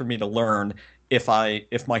hard for me to learn if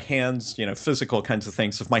my hands, physical kinds of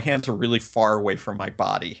things, if my hands are really far away from my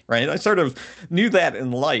body, right? I sort of knew that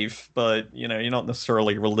in life, but you don't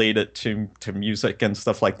necessarily relate it to music and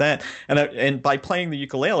stuff like that. And by playing the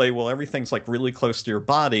ukulele, well, everything's like really close to your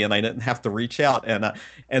body, and I didn't have to reach out.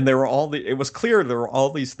 And there were it was clear there were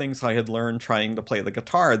all these things I had learned trying to play the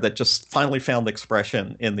guitar that just finally found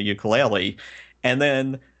expression in the ukulele. And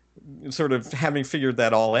then sort of having figured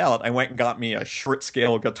that all out, I went and got me a short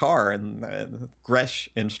scale guitar and a Gretsch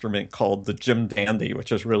instrument called the Jim Dandy,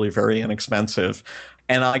 which is really very inexpensive.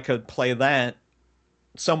 And I could play that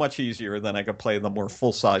so much easier than I could play the more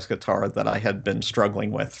full size guitar that I had been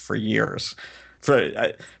struggling with for years.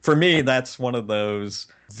 For me, that's one of those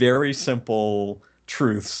very simple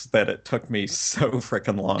truths that it took me so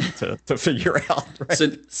freaking long to figure out.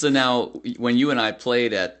 Right? So now, when you and I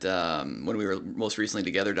played at when we were most recently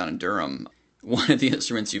together down in Durham, one of the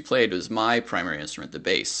instruments you played was my primary instrument, the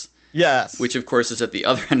bass. Yes. Which, of course, is at the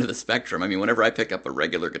other end of the spectrum. I mean, whenever I pick up a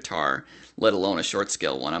regular guitar, let alone a short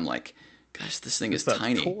scale one, I'm like, gosh, this thing is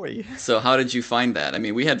tiny. Toy. So how did you find that? I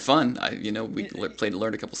mean, we had fun. We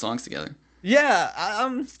learned a couple songs together.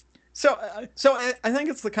 Yeah. So I think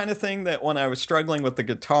it's the kind of thing that when I was struggling with the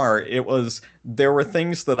guitar, there were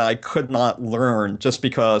things that I could not learn just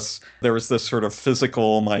because there was this sort of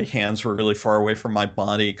physical, my hands were really far away from my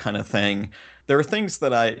body kind of thing. There are things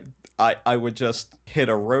that I would just hit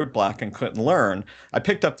a roadblock and couldn't learn. I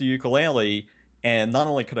picked up the ukulele, and not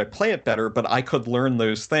only could I play it better, but I could learn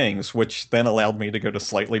those things, which then allowed me to go to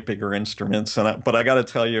slightly bigger instruments. But I got to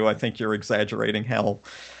tell you, I think you're exaggerating how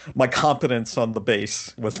my competence on the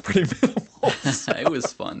bass was pretty minimal. So. It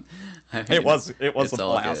was fun. I mean, it was a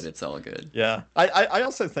all blast. Good. It's all good. Yeah. I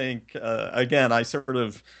also think, again, I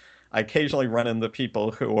occasionally run into people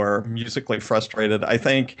who are musically frustrated. I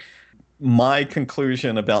think my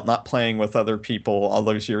conclusion about not playing with other people all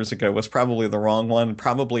those years ago was probably the wrong one.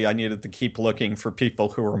 Probably I needed to keep looking for people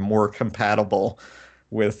who were more compatible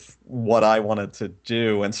with what I wanted to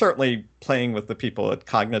do. And certainly playing with the people at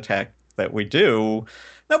Cognitect that we do,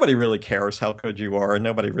 nobody really cares how good you are.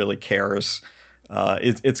 Nobody really cares.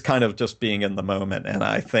 It's kind of just being in the moment. And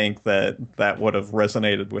I think that would have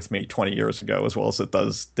resonated with me 20 years ago as well as it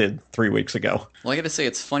did 3 weeks ago. Well, I got to say,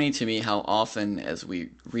 it's funny to me how often as we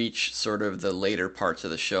reach sort of the later parts of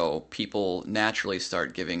the show, people naturally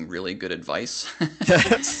start giving really good advice,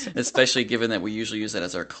 especially given that we usually use that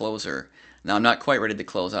as our closer. Now, I'm not quite ready to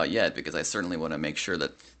close out yet because I certainly want to make sure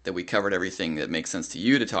that we covered everything that makes sense to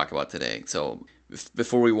you to talk about today. So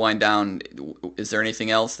before we wind down, is there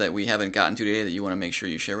anything else that we haven't gotten to today that you want to make sure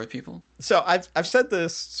you share with people? So I've said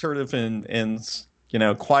this sort of in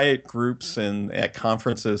quiet groups and at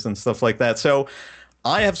conferences and stuff like that. So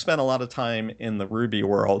I have spent a lot of time in the Ruby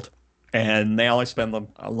world, and now I spend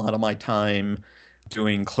a lot of my time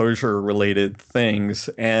doing Clojure related things.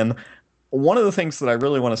 And one of the things that I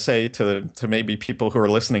really want to say to maybe people who are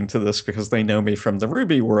listening to this because they know me from the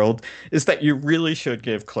Ruby world is that you really should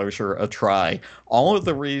give Clojure a try. All of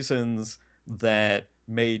the reasons that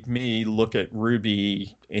made me look at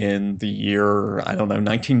Ruby in the year, I don't know,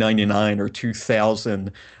 1999 or 2000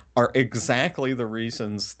 are exactly the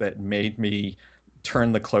reasons that made me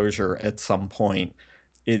turn the Clojure at some point.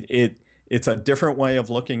 It's a different way of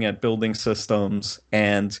looking at building systems,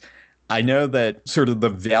 and I know that sort of the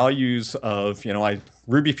values of,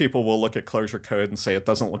 Ruby people will look at Clojure code and say it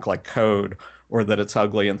doesn't look like code or that it's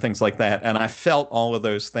ugly and things like that. And I felt all of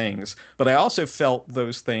those things, but I also felt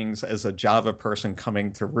those things as a Java person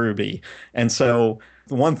coming to Ruby. And so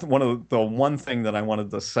the one thing that I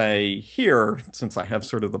wanted to say here, since I have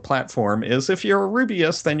sort of the platform, is if you're a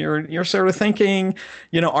Rubyist, then you're sort of thinking,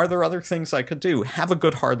 are there other things I could do? Have a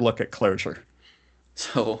good hard look at Clojure.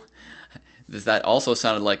 So that also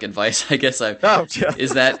sounded like advice. I guess yeah.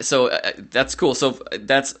 Is that so? That's cool. So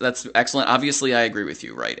that's excellent. Obviously, I agree with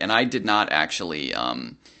you, right? And I did not actually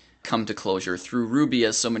come to Clojure through Ruby,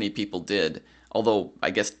 as so many people did. although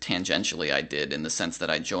I guess tangentially I did in the sense that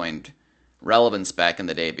I joined Relevance back in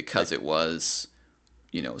the day because it was,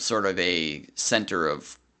 sort of a center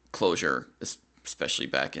of Clojure, especially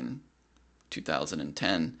back in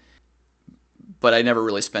 2010. But I never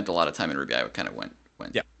really spent a lot of time in Ruby. I kind of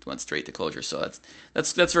Yeah. went straight to Clojure. So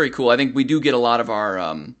that's very cool. I think we do get a lot of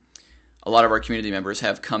our community members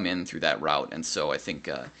have come in through that route, and so I think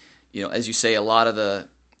as you say, a lot of the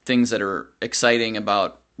things that are exciting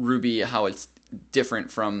about Ruby, how it's different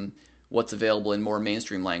from what's available in more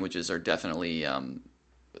mainstream languages, are definitely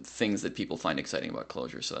things that people find exciting about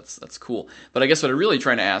Clojure. So that's cool. But I guess what I'm really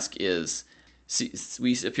trying to ask is, see,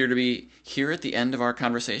 we appear to be here at the end of our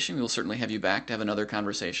conversation. We will certainly have you back to have another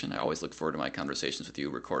conversation. I always look forward to my conversations with you,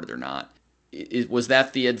 recorded or not. Was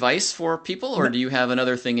that the advice for people, or do you have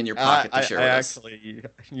another thing in your pocket to share with us? Actually,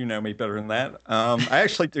 you know me better than that. I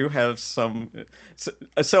actually do have some.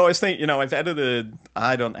 So I was thinking, I've edited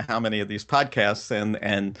I don't know how many of these podcasts,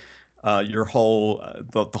 and your whole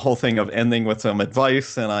the whole thing of ending with some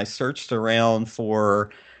advice, and I searched around for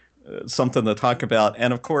something to talk about,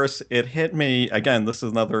 and of course, it hit me again. This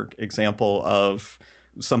is another example of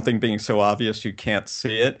something being so obvious you can't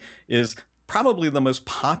see it. Is probably the most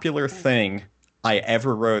popular thing I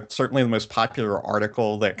ever wrote, certainly the most popular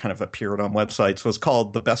article that kind of appeared on websites, was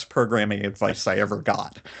called The Best Programming Advice I Ever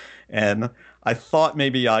Got. And I thought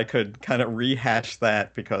maybe I could kind of rehash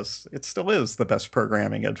that because it still is the best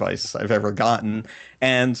programming advice I've ever gotten.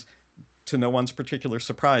 And to no one's particular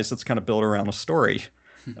surprise, it's kind of built around a story.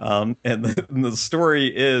 And the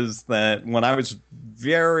story is that when I was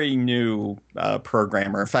very new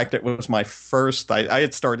programmer, in fact, it was my first, I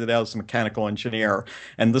had started out as a mechanical engineer,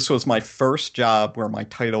 and this was my first job where my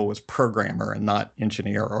title was programmer and not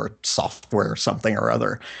engineer or software or something or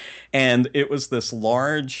other. And it was this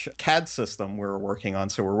large CAD system we were working on.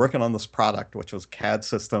 So we're working on this product, which was a CAD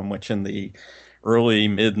system, which in the early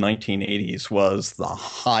mid 1980s was the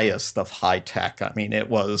highest of high tech. I mean, it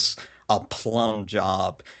was a plum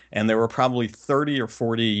job. And there were probably 30 or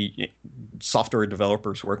 40 software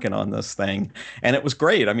developers working on this thing. And it was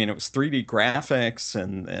great. I mean, it was 3D graphics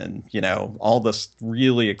and all this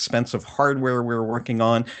really expensive hardware we were working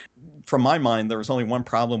on. From my mind, there was only one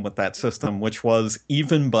problem with that system, which was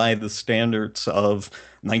even by the standards of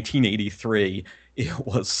 1983, it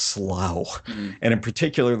was slow. And in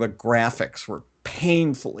particular, the graphics were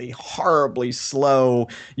painfully, horribly slow.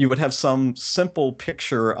 You would have some simple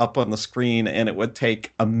picture up on the screen and it would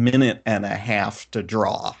take a minute and a half to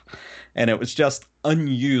draw. And it was just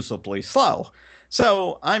unusably slow.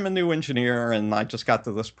 So I'm a new engineer and I just got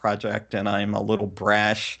to this project and I'm a little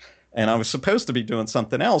brash. And I was supposed to be doing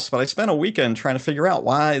something else, but I spent a weekend trying to figure out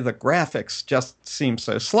why the graphics just seemed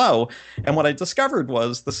so slow. And what I discovered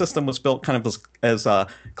was the system was built kind of as a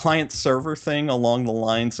client-server thing along the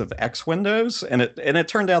lines of X Windows. And it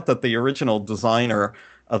turned out that the original designer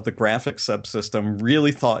of the graphics subsystem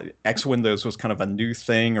really thought X Windows was kind of a new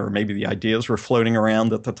thing, or maybe the ideas were floating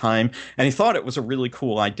around at the time. And he thought it was a really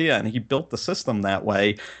cool idea, and he built the system that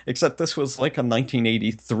way, except this was like a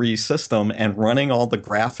 1983 system, and running all the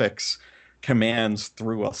graphics commands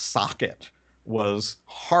through a socket was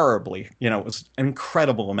horribly, it was an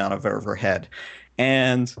incredible amount of overhead.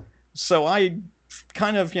 And so I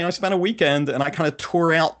kind of, spent a weekend and I kind of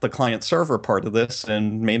tore out the client server part of this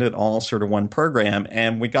and made it all sort of one program.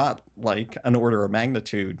 And we got like an order of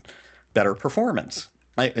magnitude better performance.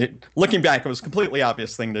 Looking back, it was a completely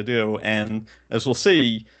obvious thing to do. And as we'll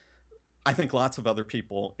see, I think lots of other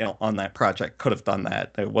people on that project could have done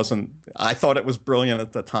that. It wasn't, I thought it was brilliant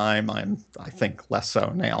at the time. I think less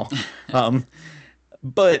so now.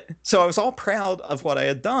 But so I was all proud of what I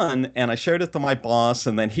had done, and I showed it to my boss,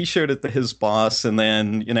 and then he showed it to his boss, and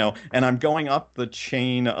then, and I'm going up the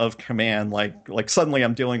chain of command, like suddenly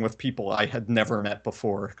I'm dealing with people I had never met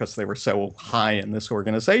before because they were so high in this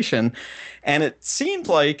organization. And it seemed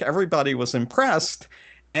like everybody was impressed.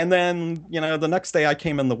 And then, the next day I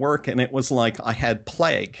came into work and it was like I had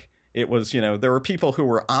plague. It was, there were people who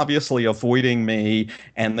were obviously avoiding me,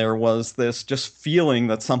 and there was this just feeling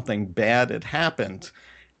that something bad had happened.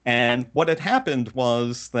 And what had happened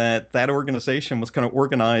was that organization was kind of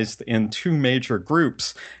organized in two major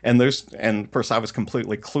groups. And of course, I was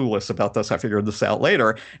completely clueless about this. I figured this out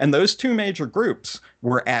later. And those two major groups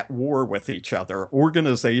were at war with each other,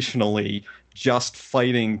 organizationally, just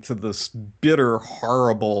fighting to this bitter,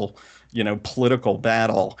 horrible, political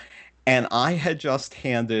battle. And I had just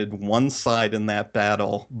handed one side in that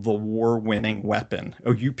battle the war-winning weapon.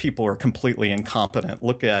 Oh, you people are completely incompetent.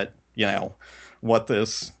 Look at, what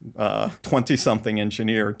this 20-something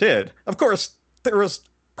engineer did. Of course, there was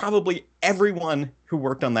probably everyone who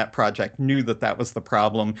worked on that project knew that that was the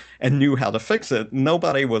problem and knew how to fix it.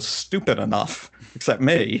 Nobody was stupid enough, except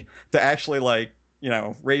me, to actually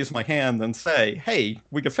raise my hand and say, hey,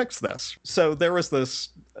 we could fix this. So there was this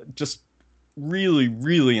just really,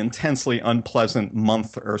 really intensely unpleasant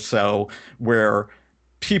month or so where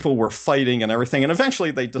people were fighting and everything. And eventually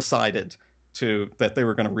they decided that they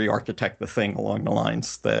were going to re-architect the thing along the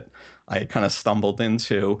lines that I had kind of stumbled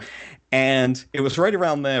into. And it was right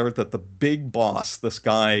around there that the big boss, this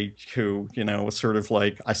guy who, was sort of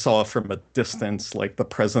like, I saw from a distance, like the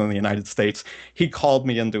president of the United States, he called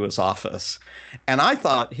me into his office. And I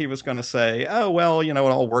thought he was going to say, oh, well, it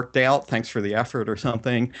all worked out. Thanks for the effort or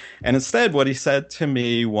something. And instead, what he said to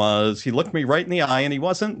me was, he looked me right in the eye, and he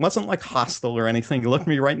wasn't like hostile or anything. He looked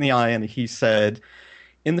me right in the eye and he said,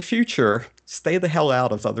 in the future, stay the hell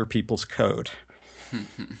out of other people's code.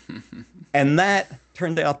 And that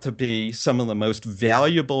turned out to be some of the most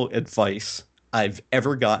valuable advice I've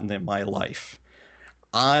ever gotten in my life.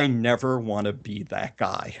 I never want to be that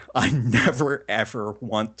guy. I never, ever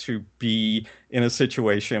want to be in a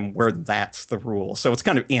situation where that's the rule. So it's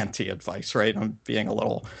kind of anti-advice, right? I'm being a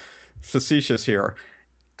little facetious here.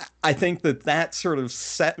 I think that sort of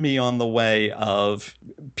set me on the way of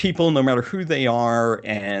people, no matter who they are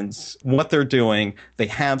and what they're doing, they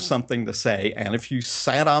have something to say. And if you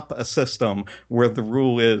set up a system where the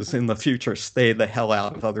rule is in the future, stay the hell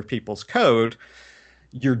out of other people's code,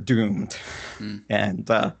 you're doomed. And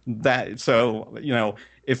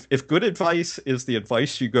if good advice is the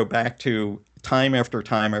advice you go back to time after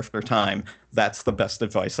time after time, that's the best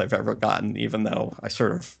advice I've ever gotten, even though I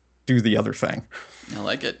sort of do the other thing. I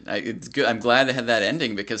like it. It's good. I'm glad to have that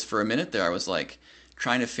ending, because for a minute there I was like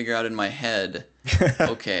trying to figure out in my head,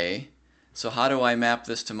 okay, so how do I map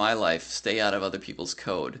this to my life? Stay out of other people's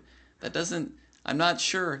code. I'm not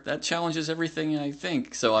sure. That challenges everything I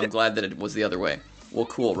think. So I'm glad that it was the other way. Well,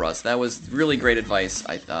 cool, Russ. That was really great advice.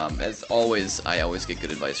 As always, I always get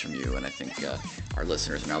good advice from you, and I think our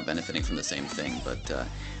listeners are now benefiting from the same thing. But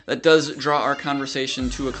that does draw our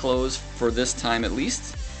conversation to a close for this time at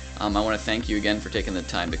least. I want to thank you again for taking the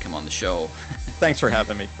time to come on the show. Thanks for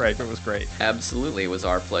having me, Craig. It was great. Absolutely. It was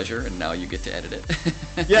our pleasure, and now you get to edit it.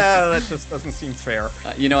 Yeah, that just doesn't seem fair.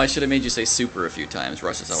 I should have made you say super a few times.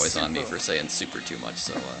 Russ is always on me for saying super too much,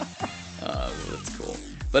 so that's cool.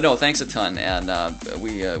 But no, thanks a ton, and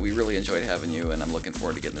we really enjoyed having you, and I'm looking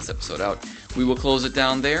forward to getting this episode out. We will close it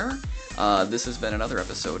down there. This has been another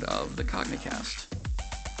episode of the Cognicast.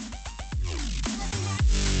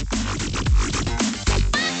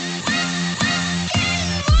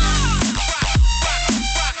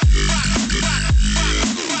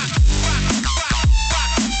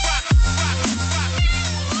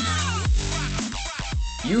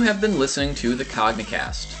 You have been listening to the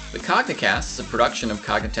Cognicast. The Cognicast is a production of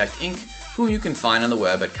Cognitect Inc., whom you can find on the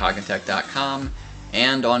web at cognitect.com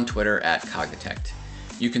and on Twitter at Cognitect.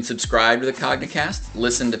 You can subscribe to the Cognicast,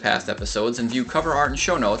 listen to past episodes, and view cover art and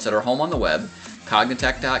show notes at our home on the web,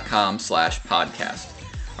 cognitect.com/podcast.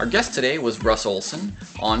 Our guest today was Russ Olsen,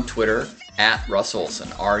 on Twitter at Russ Olsen,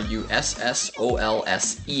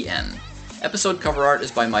 RUSSOLSEN. Episode cover art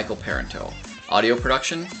is by Michael Parento. Audio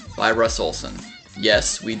production by Russ Olsen.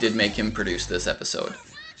 Yes, we did make him produce this episode.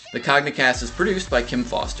 The Cognicast is produced by Kim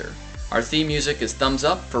Foster. Our theme music is Thumbs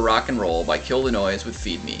Up for Rock and Roll by Kill the Noise with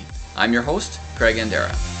Feed Me. I'm your host, Craig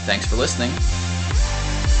Andera. Thanks for listening.